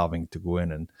dread of having to go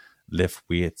in and lift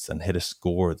weights and hit a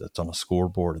score that's on a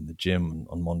scoreboard in the gym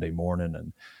on Monday morning,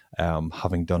 and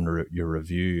having done your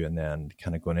review, and then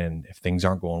kind of going in, if things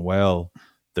aren't going well,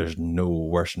 there's no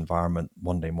worse environment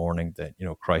Monday morning than,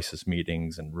 crisis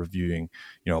meetings and reviewing,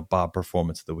 bad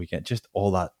performance of the weekend, just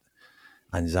all that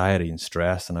anxiety and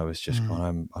stress. And I was just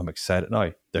going, I'm excited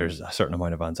now. There's a certain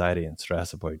amount of anxiety and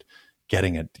stress about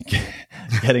getting a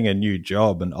new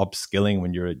job and upskilling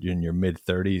when you're in your mid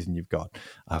 30s and you've got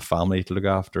a family to look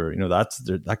after.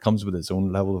 That comes with its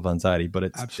own level of anxiety, but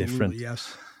it's absolutely different.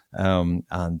 Yes.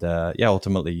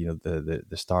 Ultimately,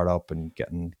 the startup and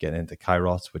getting into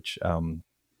Kairos, which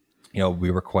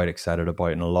we were quite excited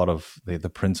about, and a lot of the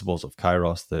principles of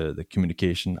Kairos, the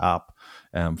communication app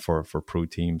for pro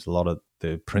teams, a lot of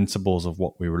the principles of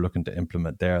what we were looking to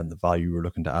implement there and the value we were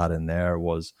looking to add in there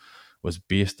was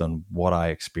based on what I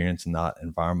experienced in that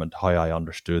environment, how I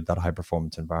understood that high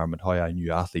performance environment, how I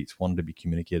knew athletes wanted to be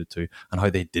communicated to and how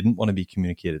they didn't want to be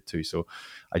communicated to. So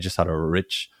I just had a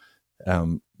rich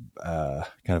kind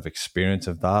of experience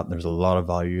of that. And there's a lot of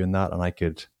value in that, and I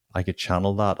could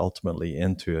channel that ultimately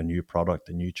into a new product,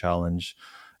 a new challenge.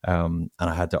 And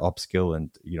I had to upskill and,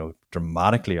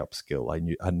 dramatically upskill. I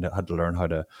had to learn how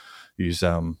to use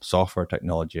software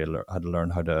technology. I had to learn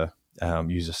how to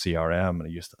use a CRM, and I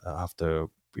used to have to,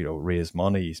 raise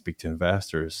money, speak to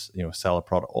investors, sell a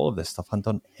product, all of this stuff. I hadn't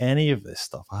done any of this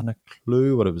stuff. I hadn't a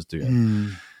clue what I was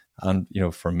doing. And,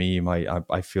 for me,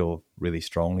 I feel really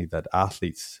strongly that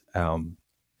athletes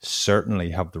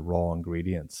certainly have the raw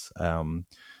ingredients.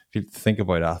 If you think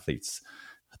about athletes,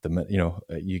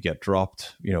 you get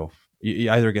dropped,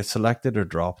 you either get selected or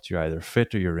dropped, you're either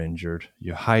fit or you're injured,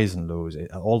 your highs and lows,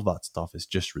 all that stuff is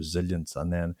just resilience.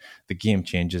 And then the game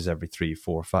changes every 3,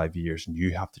 4, 5 years, and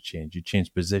you have to change. You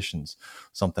change positions,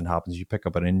 something happens, you pick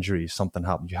up an injury, something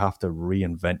happens, you have to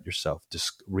reinvent yourself,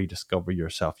 rediscover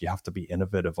yourself. You have to be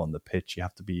innovative on the pitch. You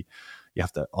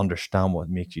have to understand what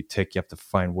makes you tick. You have to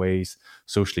find ways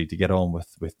socially to get on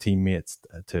with teammates,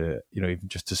 to even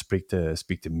just to speak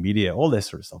to media, all this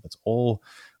sort of stuff. It's all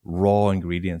raw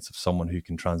ingredients of someone who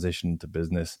can transition into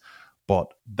business,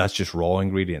 but that's just raw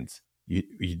ingredients.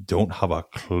 You don't have a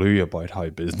clue about how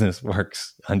business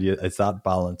works, and it's that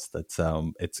balance that's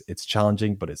it's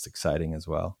challenging, but it's exciting as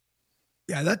well.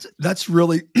 Yeah, that's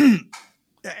really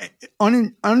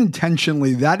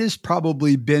unintentionally, that has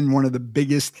probably been one of the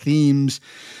biggest themes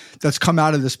that's come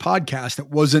out of this podcast. It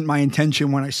wasn't my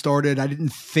intention when I started. I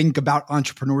didn't think about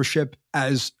entrepreneurship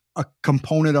as a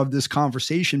component of this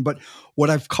conversation. But what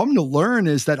I've come to learn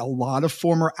is that a lot of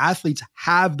former athletes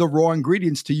have the raw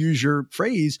ingredients, to use your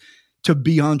phrase, to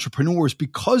be entrepreneurs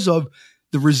because of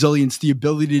the resilience, the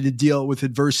ability to deal with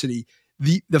adversity,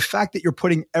 the fact that you're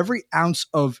putting every ounce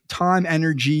of time,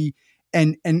 energy,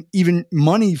 and even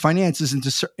money, finances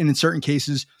in certain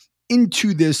cases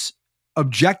into this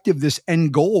objective, this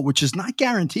end goal, which is not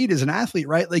guaranteed as an athlete,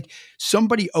 right? Like,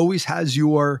 somebody always has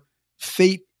your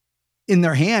fate in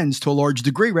their hands to a large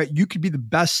degree, right? You could be the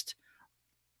best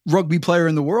rugby player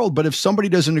in the world, but if somebody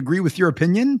doesn't agree with your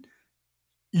opinion,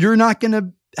 you're not going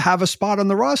to have a spot on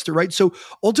the roster, right? So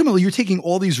ultimately, you're taking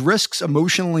all these risks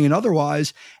emotionally and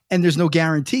otherwise, and there's no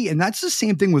guarantee. And that's the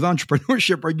same thing with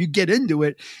entrepreneurship, right? You get into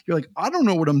it, you're like, I don't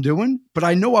know what I'm doing, but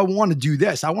I know I want to do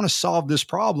this. I want to solve this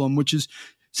problem, which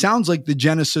sounds like the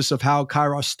genesis of how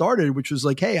Kairos started, which was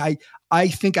like, hey, I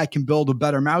think I can build a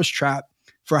better mousetrap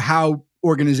for how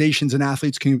organizations and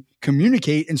athletes can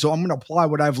communicate. And so I'm going to apply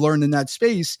what I've learned in that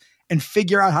space and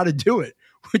figure out how to do it,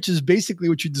 which is basically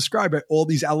what you describe, right? All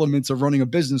these elements of running a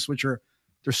business,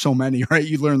 there's so many, right?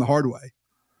 You learn the hard way.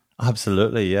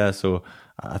 Absolutely. Yeah. So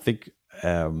I think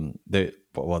the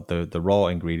raw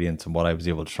ingredients and what I was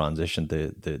able to transition,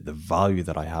 the value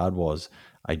that I had was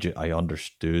I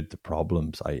understood the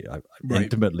problems. I right.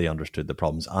 Intimately understood the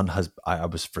problems, and I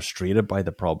was frustrated by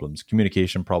the problems,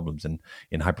 communication problems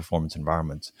in high performance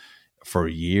environments for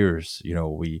years.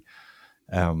 We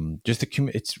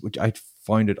I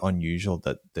find it unusual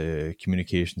that the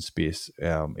communication space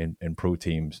in pro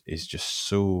teams is just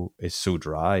so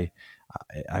dry.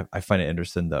 I find it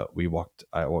interesting that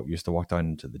I used to walk down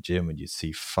into the gym and you'd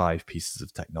see 5 pieces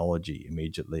of technology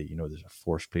immediately. There's a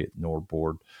force plate, NOR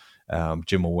board,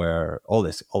 gym aware, all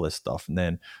this stuff, and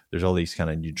then there's all these kind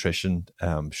of nutrition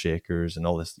shakers and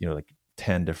all this, like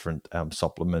 10 different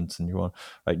supplements, and you want,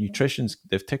 right? Nutrition's,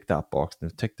 they've ticked that box,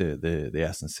 they've ticked the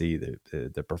S&C,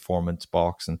 the performance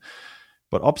box,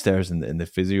 but upstairs in the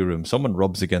physio room, someone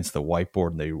rubs against the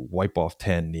whiteboard and they wipe off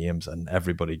 10 names, and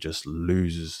everybody just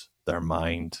loses their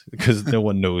mind because no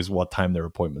one knows what time their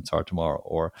appointments are tomorrow.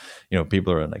 Or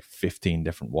people are in like 15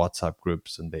 different WhatsApp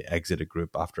groups and they exit a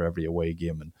group after every away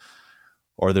game, and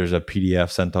or there's a PDF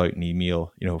sent out in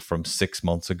email, from 6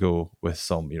 months ago with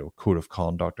some, code of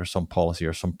conduct or some policy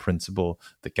or some principle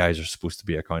that guys are supposed to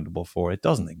be accountable for. It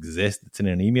doesn't exist. It's in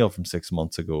an email from 6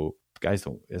 months ago. Guys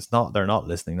they're not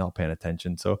listening, not paying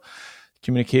attention. So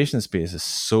communication space is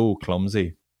so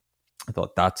clumsy. I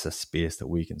thought that's a space that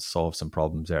we can solve some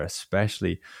problems there,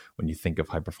 especially when you think of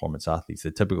high performance athletes. The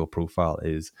typical profile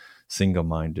is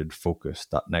single-minded,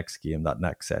 focused, that next game, that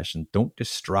next session. Don't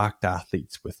distract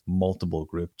athletes with multiple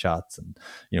group chats and,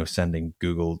 sending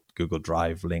Google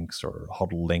Drive links or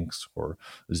Huddle links or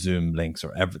Zoom links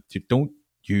or everything. Don't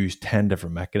use 10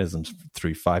 different mechanisms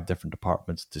through 5 different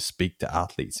departments to speak to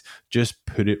athletes. Just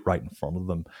put it right in front of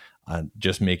them and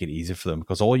just make it easy for them,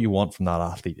 because all you want from that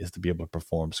athlete is to be able to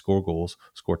perform, score goals,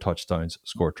 score touchdowns,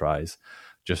 score tries.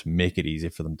 Just make it easy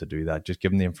for them to do that. Just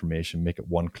give them the information, make it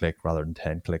 1 click rather than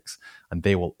 10 clicks, and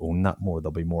they will own that more.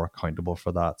 They'll be more accountable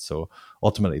for that. So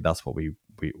ultimately, that's what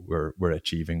we're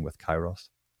achieving with Kairos.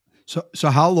 So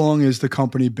how long has the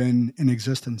company been in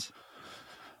existence?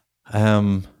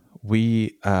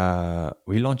 We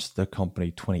launched the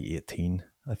company 2018,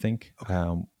 I think.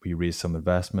 Okay. We raised some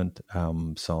investment,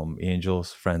 some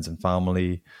angels, friends and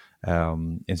family,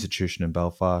 institution in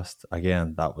Belfast.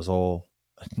 Again, that was all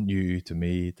new to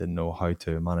me. Didn't know how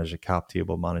to manage a cap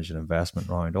table, manage an investment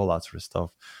round, all that sort of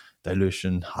stuff.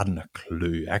 Dilution, hadn't a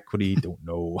clue. Equity, don't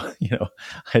know.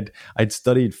 I'd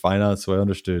studied finance, so I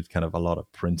understood kind of a lot of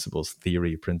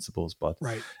theory principles. But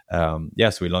right. So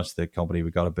we launched the company. We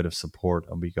got a bit of support,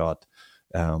 and we got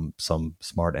some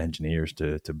smart engineers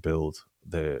to build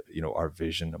our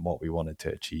vision and what we wanted to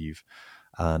achieve.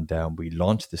 And we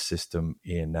launched the system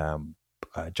in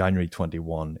January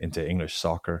 21 into English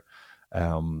soccer.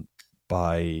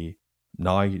 By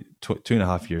now,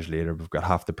 2.5 years later, we've got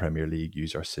half the Premier League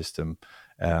use our system,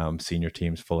 senior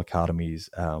teams, full academies,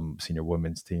 senior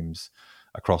women's teams,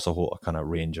 across a whole kind of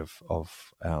range of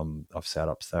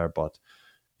setups there. But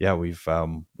yeah, we've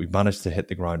managed to hit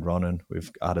the ground running.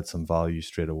 We've added some value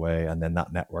straight away, and then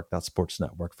that sports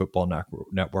network, football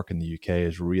network in the UK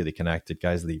is really connected.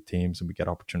 Guys leave teams, and we get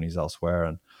opportunities elsewhere.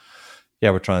 And yeah,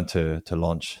 we're trying to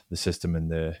launch the system in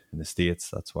the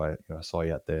States. That's why I saw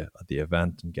you at the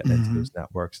event and getting into those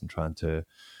networks and trying to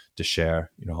share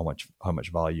how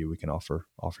much value we can offer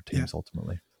teams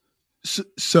ultimately.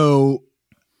 So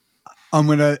I'm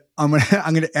gonna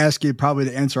ask you probably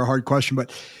to answer a hard question,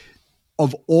 but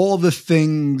of all the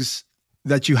things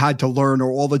that you had to learn,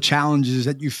 or all the challenges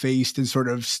that you faced in sort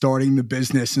of starting the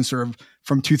business and sort of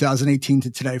from 2018 to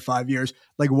today, 5 years,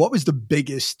 like what was the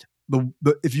biggest?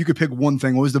 If you could pick one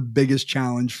thing, what was the biggest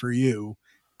challenge for you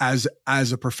as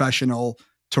a professional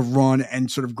to run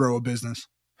and sort of grow a business?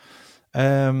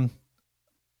 I'd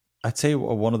say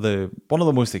one of the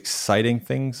most exciting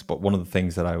things, but one of the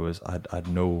things that I'd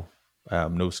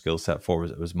no skill set for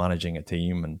was managing a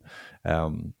team,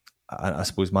 and I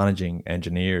suppose managing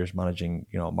engineers, managing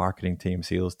marketing team,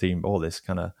 sales team, all this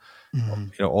kind of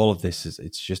all of this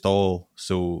it's just all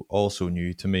so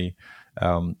new to me.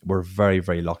 We're very,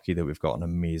 very lucky that we've got an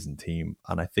amazing team,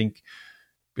 and I think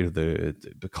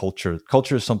the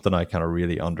culture is something I kind of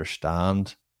really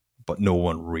understand, but no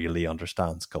one really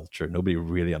understands culture. Nobody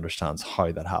really understands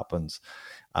how that happens.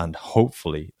 And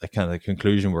hopefully the kind of the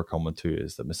conclusion we're coming to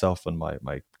is that myself and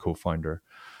my co-founder,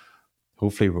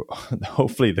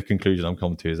 hopefully the conclusion I'm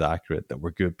coming to is accurate, that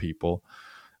we're good people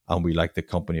and we like the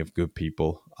company of good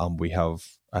people, and we have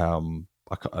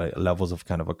levels of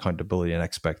kind of accountability and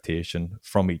expectation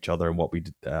from each other and what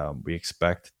we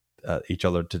expect each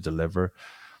other to deliver.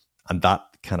 And that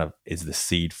kind of is the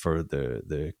seed for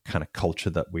the kind of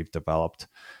culture that we've developed.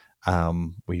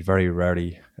 We very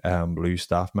rarely lose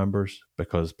staff members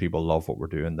because people love what we're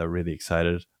doing. They're really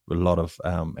excited. With a lot of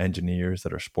engineers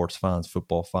that are sports fans,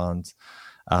 football fans,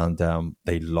 and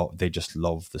they just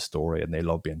love the story and they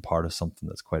love being part of something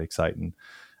that's quite exciting.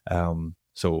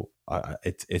 So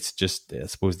it's just, I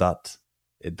suppose that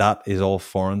is all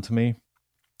foreign to me.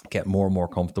 Get more and more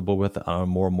comfortable with it, and I'm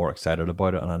more and more excited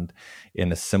about it. And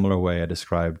in a similar way, I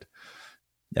described,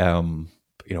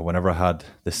 whenever I had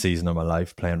the season of my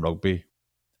life playing rugby,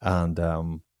 and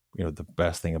the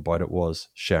best thing about it was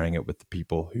sharing it with the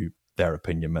people who their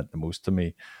opinion meant the most to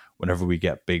me. Whenever we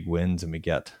get big wins and we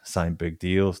get signed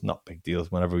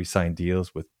whenever we sign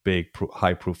deals with big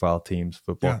high profile teams,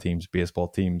 football teams, baseball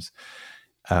teams,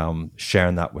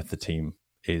 sharing that with the team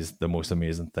is the most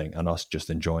amazing thing, and us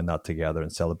just enjoying that together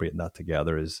and celebrating that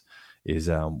together is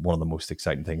one of the most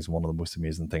exciting things, one of the most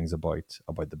amazing things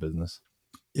about the business.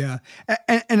 Yeah,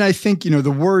 and I think the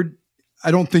word,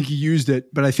 I don't think you used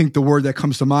it, but I think the word that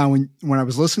comes to mind when I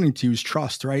was listening to you is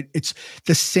trust, right? It's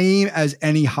the same as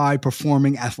any high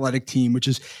performing athletic team, which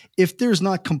is if there's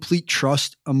not complete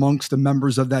trust amongst the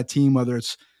members of that team, whether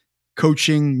it's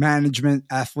coaching, management,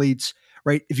 athletes,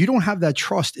 right? If you don't have that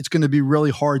trust, it's going to be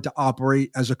really hard to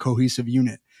operate as a cohesive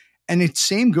unit. And it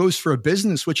same goes for a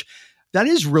business, which that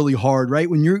is really hard, right?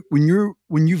 When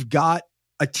you've got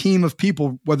a team of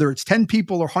people, whether it's 10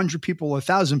 people or 100 people or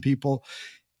 1,000 people,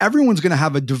 everyone's going to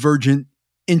have a divergent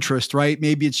interest, right?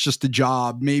 Maybe it's just a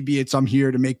job. Maybe it's I'm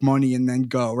here to make money and then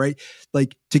go, right?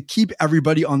 Like to keep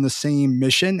everybody on the same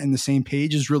mission and the same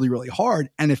page is really, really hard.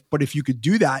 And if you could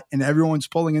do that and everyone's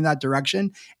pulling in that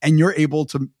direction and you're able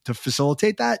to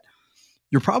facilitate that,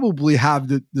 you probably have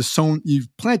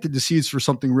you've planted the seeds for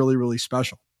something really, really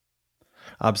special.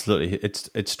 Absolutely.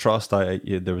 It's trust.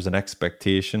 There was an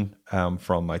expectation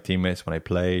from my teammates when I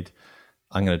played.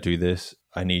 I'm going to do this.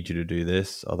 I need you to do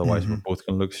this. Otherwise, we're both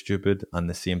going to look stupid. And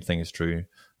the same thing is true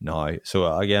now.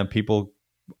 So again,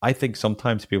 I think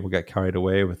sometimes people get carried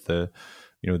away with the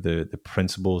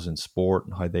principles in sport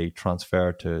and how they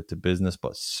transfer to business.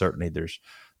 But certainly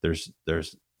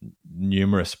there's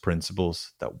numerous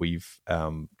principles that we've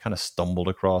kind of stumbled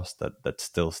across that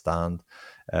still stand.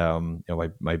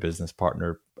 My business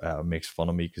partner makes fun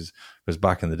of me because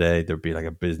back in the day there'd be like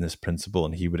a business principle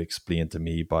and he would explain to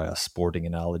me by a sporting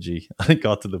analogy, and it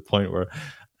got to the point where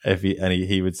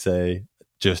he would say,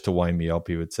 just to wind me up,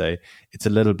 he would say it's a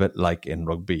little bit like in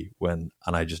rugby and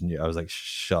I just knew. I was like,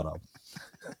 shut up.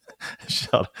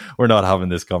 Shut up. We're not having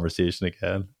this conversation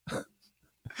again.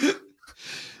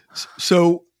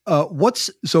 So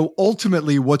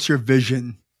ultimately what's your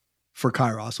vision for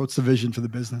Kairos? What's the vision for the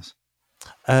business?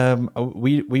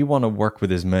 We want to work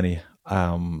with as many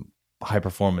high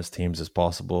performance teams as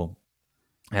possible.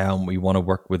 We want to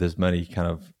work with as many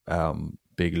kind of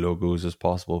big logos as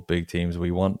possible, big teams.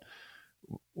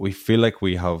 We feel like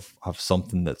we have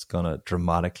something that's going to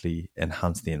dramatically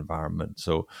enhance the environment.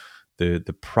 So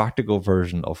the practical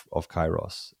version of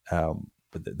Kairos,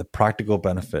 but the practical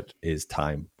benefit is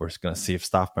time. We're just going to save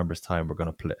staff members time. We're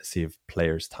going to save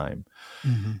players time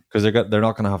because they're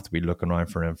not going to have to be looking around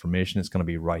for information. It's going to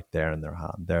be right there in their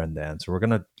hand, there and then. So we're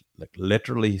going to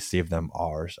literally save them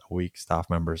hours a week, staff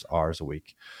members hours a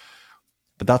week.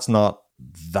 But that's not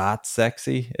that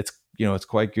sexy. It's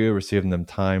quite good. We're saving them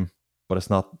time, but it's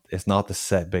not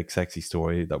the big sexy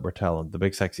story that we're telling. The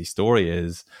big sexy story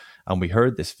is, and we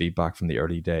heard this feedback from the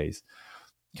early days,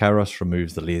 Kairos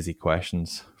removes the lazy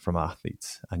questions from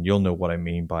athletes. And you'll know what I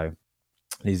mean by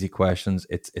lazy questions.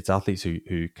 It's athletes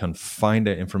who can find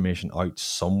the information out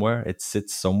somewhere. It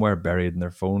sits somewhere buried in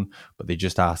their phone, but they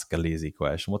just ask a lazy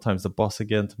question. What time's the bus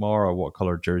again tomorrow? Or what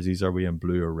color jerseys are we in,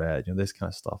 blue or red? This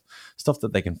kind of stuff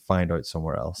that they can find out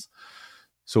somewhere else.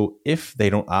 So if they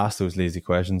don't ask those lazy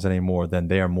questions anymore, then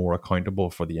they are more accountable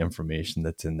for the information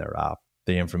that's in their app.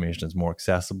 The information is more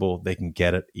accessible. They can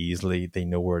get it easily. They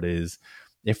know where it is.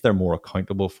 If they're more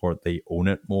accountable for it, they own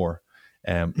it more.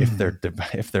 If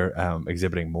they're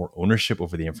exhibiting more ownership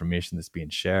over the information that's being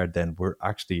shared, then we're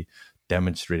actually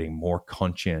demonstrating more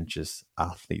conscientious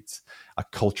athletes, a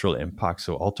cultural impact.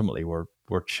 So ultimately, we're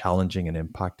challenging and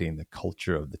impacting the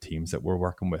culture of the teams that we're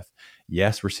working with.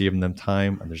 Yes, we're saving them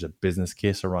time, and there's a business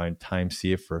case around time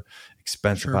saved for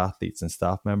expensive athletes and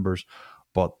staff members.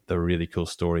 But the really cool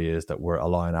story is that we're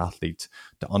allowing athletes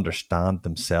to understand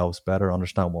themselves better,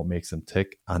 understand what makes them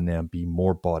tick, and then be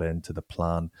more bought into the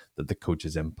plan that the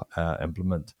coaches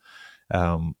implement.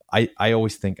 I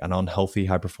always think an unhealthy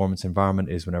high-performance environment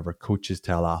is whenever coaches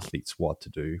tell athletes what to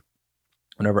do.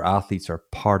 Whenever athletes are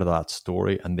part of that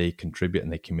story and they contribute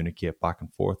and they communicate back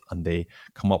and forth and they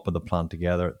come up with a plan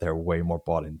together, they're way more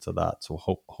bought into that. So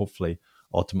hopefully,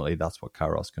 ultimately, that's what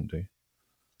Kairos can do.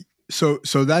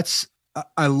 So that's...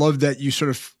 I love that you sort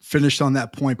of finished on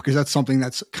that point, because that's something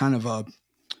that's kind of a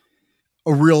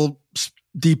real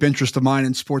deep interest of mine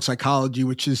in sports psychology,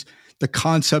 which is the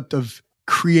concept of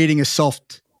creating a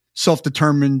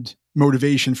self-determined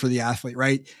motivation for the athlete,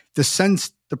 right?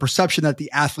 The perception that the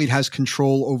athlete has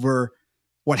control over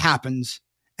what happens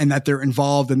and that they're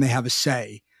involved and they have a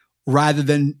say, rather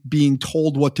than being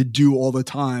told what to do all the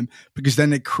time, because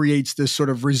then it creates this sort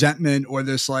of resentment or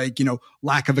this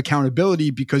lack of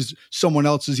accountability, because someone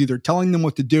else is either telling them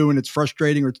what to do and it's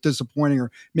frustrating or it's disappointing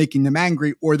or making them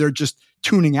angry, or they're just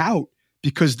tuning out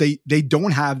because they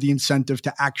don't have the incentive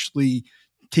to actually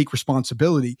take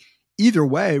responsibility. Either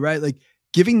way, right? Like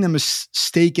giving them a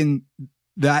stake in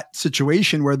that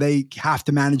situation where they have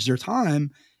to manage their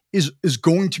time is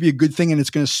going to be a good thing, and it's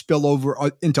going to spill over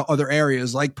into other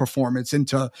areas like performance,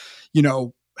 into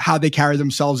how they carry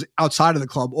themselves outside of the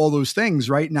club, all those things,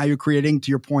 right? Now you're creating,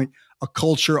 to your point, a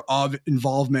culture of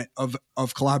involvement,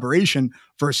 of collaboration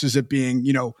versus it being,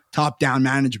 top-down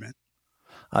management.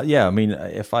 Yeah, I mean,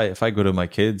 if I go to my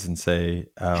kids and say,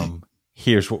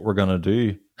 here's what we're going to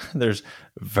do, there's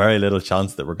very little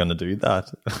chance that we're going to do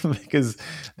that because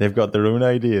they've got their own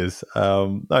ideas.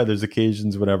 Now, there's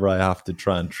occasions whenever I have to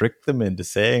try and trick them into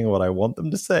saying what I want them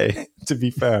to say, to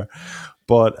be fair.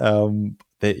 But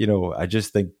I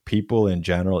just think people in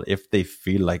general, if they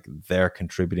feel like they're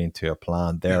contributing to a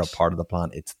plan, they're a part of the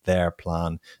plan, it's their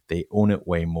plan, they own it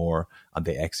way more and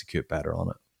they execute better on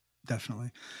it. Definitely.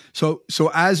 So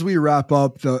as we wrap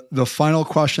up, the final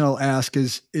question I'll ask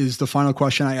is the final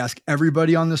question I ask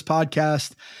everybody on this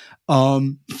podcast.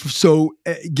 So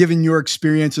given your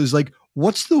experiences, like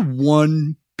what's the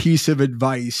one piece of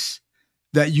advice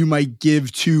that you might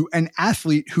give to an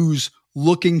athlete who's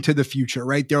looking to the future,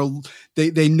 right?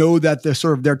 They know that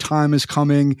their time is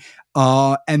coming,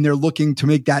 and they're looking to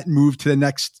make that move to the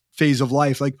next phase of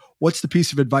life. Like, what's the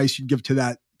piece of advice you'd give to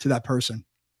that person?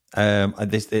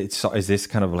 Is this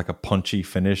kind of like a punchy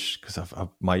finish? Because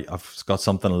I've got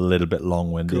something a little bit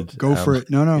long-winded. Go for it.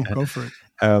 No, go for it.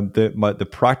 The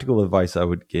practical advice I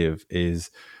would give is,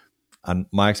 and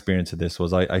my experience of this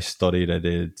was I studied, I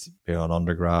did an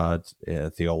undergrad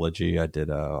theology, I did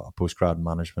a postgrad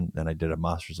management, and I did a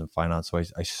master's in finance. So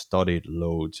I studied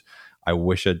loads. I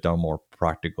wish I'd done more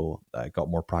practical, got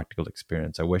more practical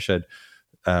experience. I wish I'd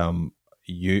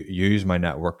used my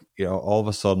network. All of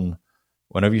a sudden,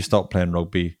 whenever you stop playing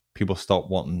rugby, people stop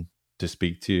wanting to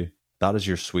speak to you. That is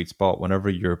your sweet spot. Whenever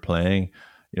you're playing,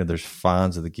 there's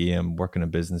fans of the game working in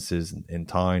businesses in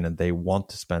town and they want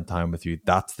to spend time with you.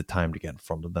 That's the time to get in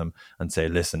front of them and say,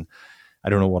 listen, I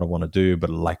don't know what I want to do, but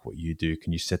I like what you do.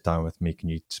 Can you sit down with me? Can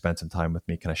you spend some time with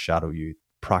me? Can I shadow you?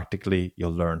 Practically,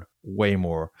 you'll learn way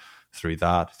more through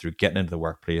that, through getting into the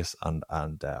workplace and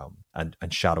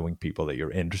shadowing people that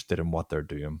you're interested in what they're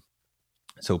doing.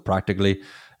 So practically,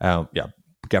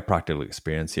 get practical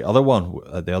experience. The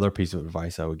other piece of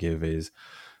advice I would give is,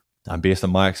 and based on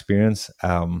my experience,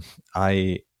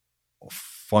 I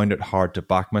find it hard to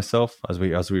back myself, as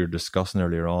we were discussing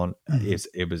earlier on. Mm-hmm.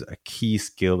 It was a key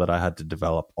skill that I had to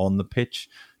develop on the pitch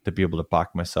to be able to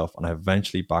back myself, and I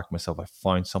eventually backed myself. I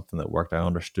found something that worked. I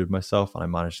understood myself, and I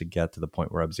managed to get to the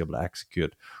point where I was able to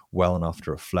execute well enough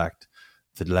to reflect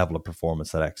the level of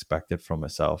performance that I expected from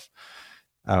myself.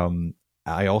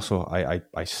 I also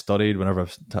studied. Whenever I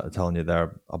was telling you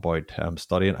there about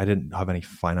studying, I didn't have any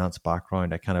finance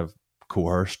background. I kind of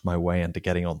coerced my way into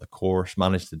getting on the course,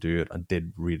 managed to do it, and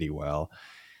did really well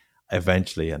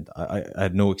eventually. And I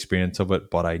had no experience of it,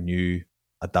 but I knew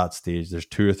at that stage, there's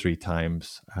 2 or 3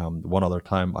 times. One other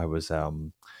time I was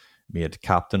made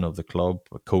captain of the club,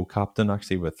 co-captain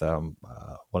actually with one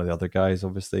of the other guys,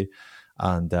 obviously.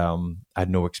 And I had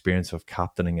no experience of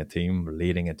captaining a team,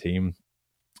 leading a team.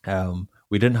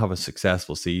 We didn't have a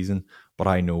successful season, but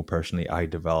I know personally I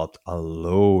developed a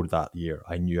load that year.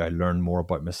 I learned more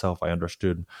about myself. I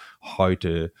understood how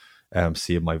to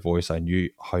save my voice. I knew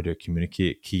how to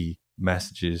communicate key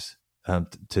messages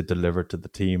to deliver to the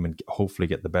team and hopefully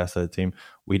get the best out of the team.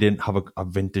 We didn't have a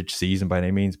vintage season by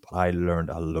any means, but I learned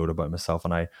a load about myself,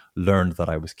 and I learned that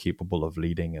I was capable of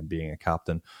leading and being a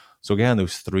captain. So again,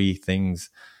 those 3 things.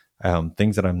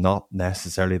 Things that I'm not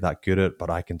necessarily that good at, but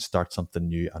I can start something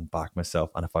new and back myself.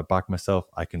 And if I back myself,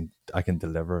 I can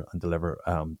deliver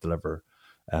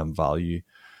value.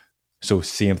 So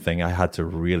same thing, I had to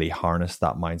really harness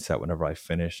that mindset whenever I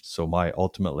finished. So my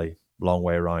ultimately long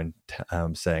way around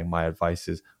saying my advice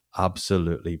is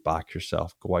absolutely back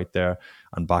yourself. Go out there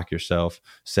and back yourself.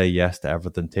 Say yes to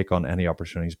everything. Take on any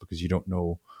opportunities, because you don't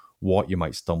know what you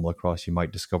might stumble across. You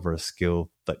might discover a skill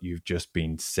that you've just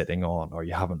been sitting on, or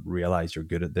you haven't realized you're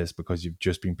good at this because you've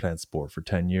just been playing sport for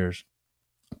 10 years.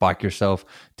 Back yourself,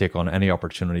 take on any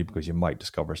opportunity, because you might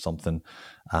discover something.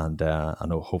 And I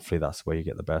know hopefully that's the way you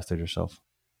get the best out of yourself.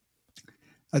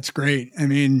 That's great. I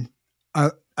mean, I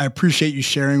appreciate you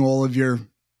sharing all of your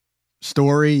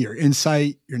story, your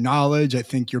insight, your knowledge. I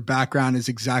think your background is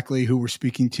exactly who we're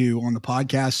speaking to on the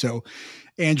podcast. So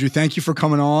Andrew, thank you for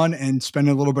coming on and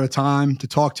spending a little bit of time to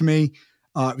talk to me.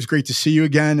 It was great to see you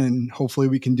again, and hopefully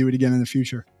we can do it again in the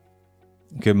future.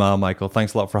 Good man, Michael.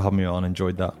 Thanks a lot for having me on.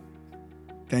 Enjoyed that.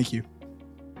 Thank you.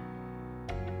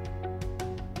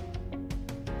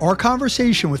 Our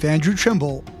conversation with Andrew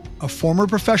Trimble, a former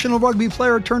professional rugby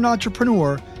player turned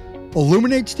entrepreneur,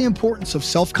 illuminates the importance of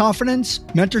self-confidence,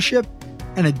 mentorship,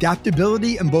 and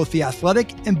adaptability in both the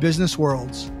athletic and business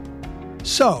worlds.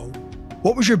 So,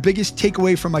 what was your biggest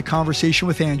takeaway from my conversation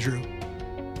with Andrew?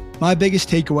 My biggest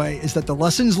takeaway is that the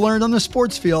lessons learned on the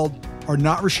sports field are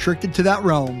not restricted to that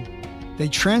realm. They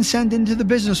transcend into the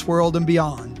business world and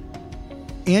beyond.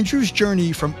 Andrew's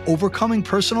journey from overcoming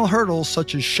personal hurdles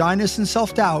such as shyness and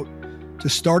self-doubt to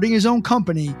starting his own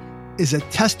company is a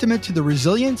testament to the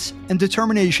resilience and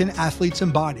determination athletes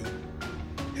embody.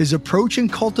 His approach in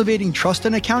cultivating trust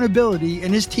and accountability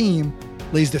in his team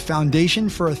lays the foundation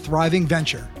for a thriving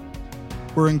venture.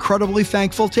 We're incredibly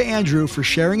thankful to Andrew for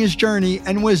sharing his journey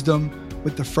and wisdom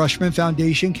with the Freshman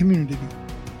Foundation community.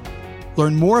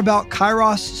 Learn more about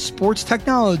Kairos sports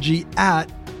technology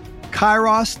at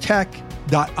kairostech.io.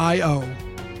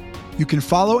 You can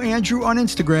follow Andrew on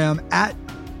Instagram at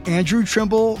Andrew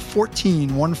Trimble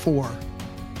 1414.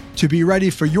 To be ready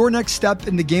for your next step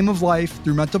in the game of life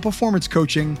through mental performance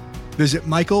coaching, visit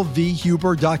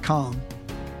michaelvhuber.com.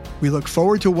 We look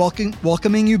forward to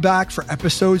welcoming you back for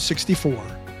episode 64.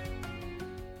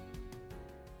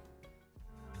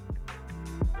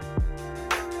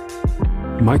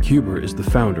 Mike Huber is the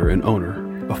founder and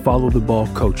owner of Follow the Ball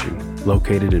Coaching,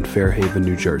 located in Fairhaven,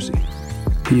 New Jersey.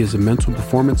 He is a mental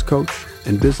performance coach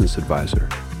and business advisor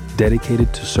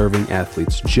dedicated to serving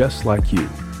athletes just like you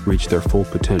reach their full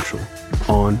potential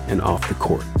on and off the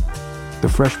court. The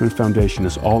Freshman Foundation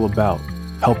is all about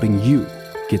helping you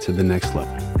get to the next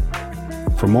level.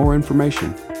 For more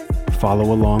information,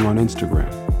 follow along on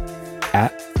Instagram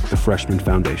at the Freshman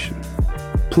Foundation.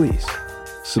 Please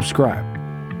subscribe,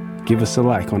 give us a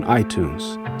like on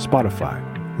iTunes, Spotify,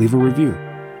 leave a review,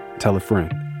 tell a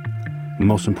friend. And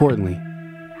most importantly,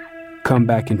 come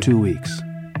back in 2 weeks,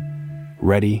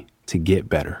 ready to get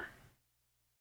better.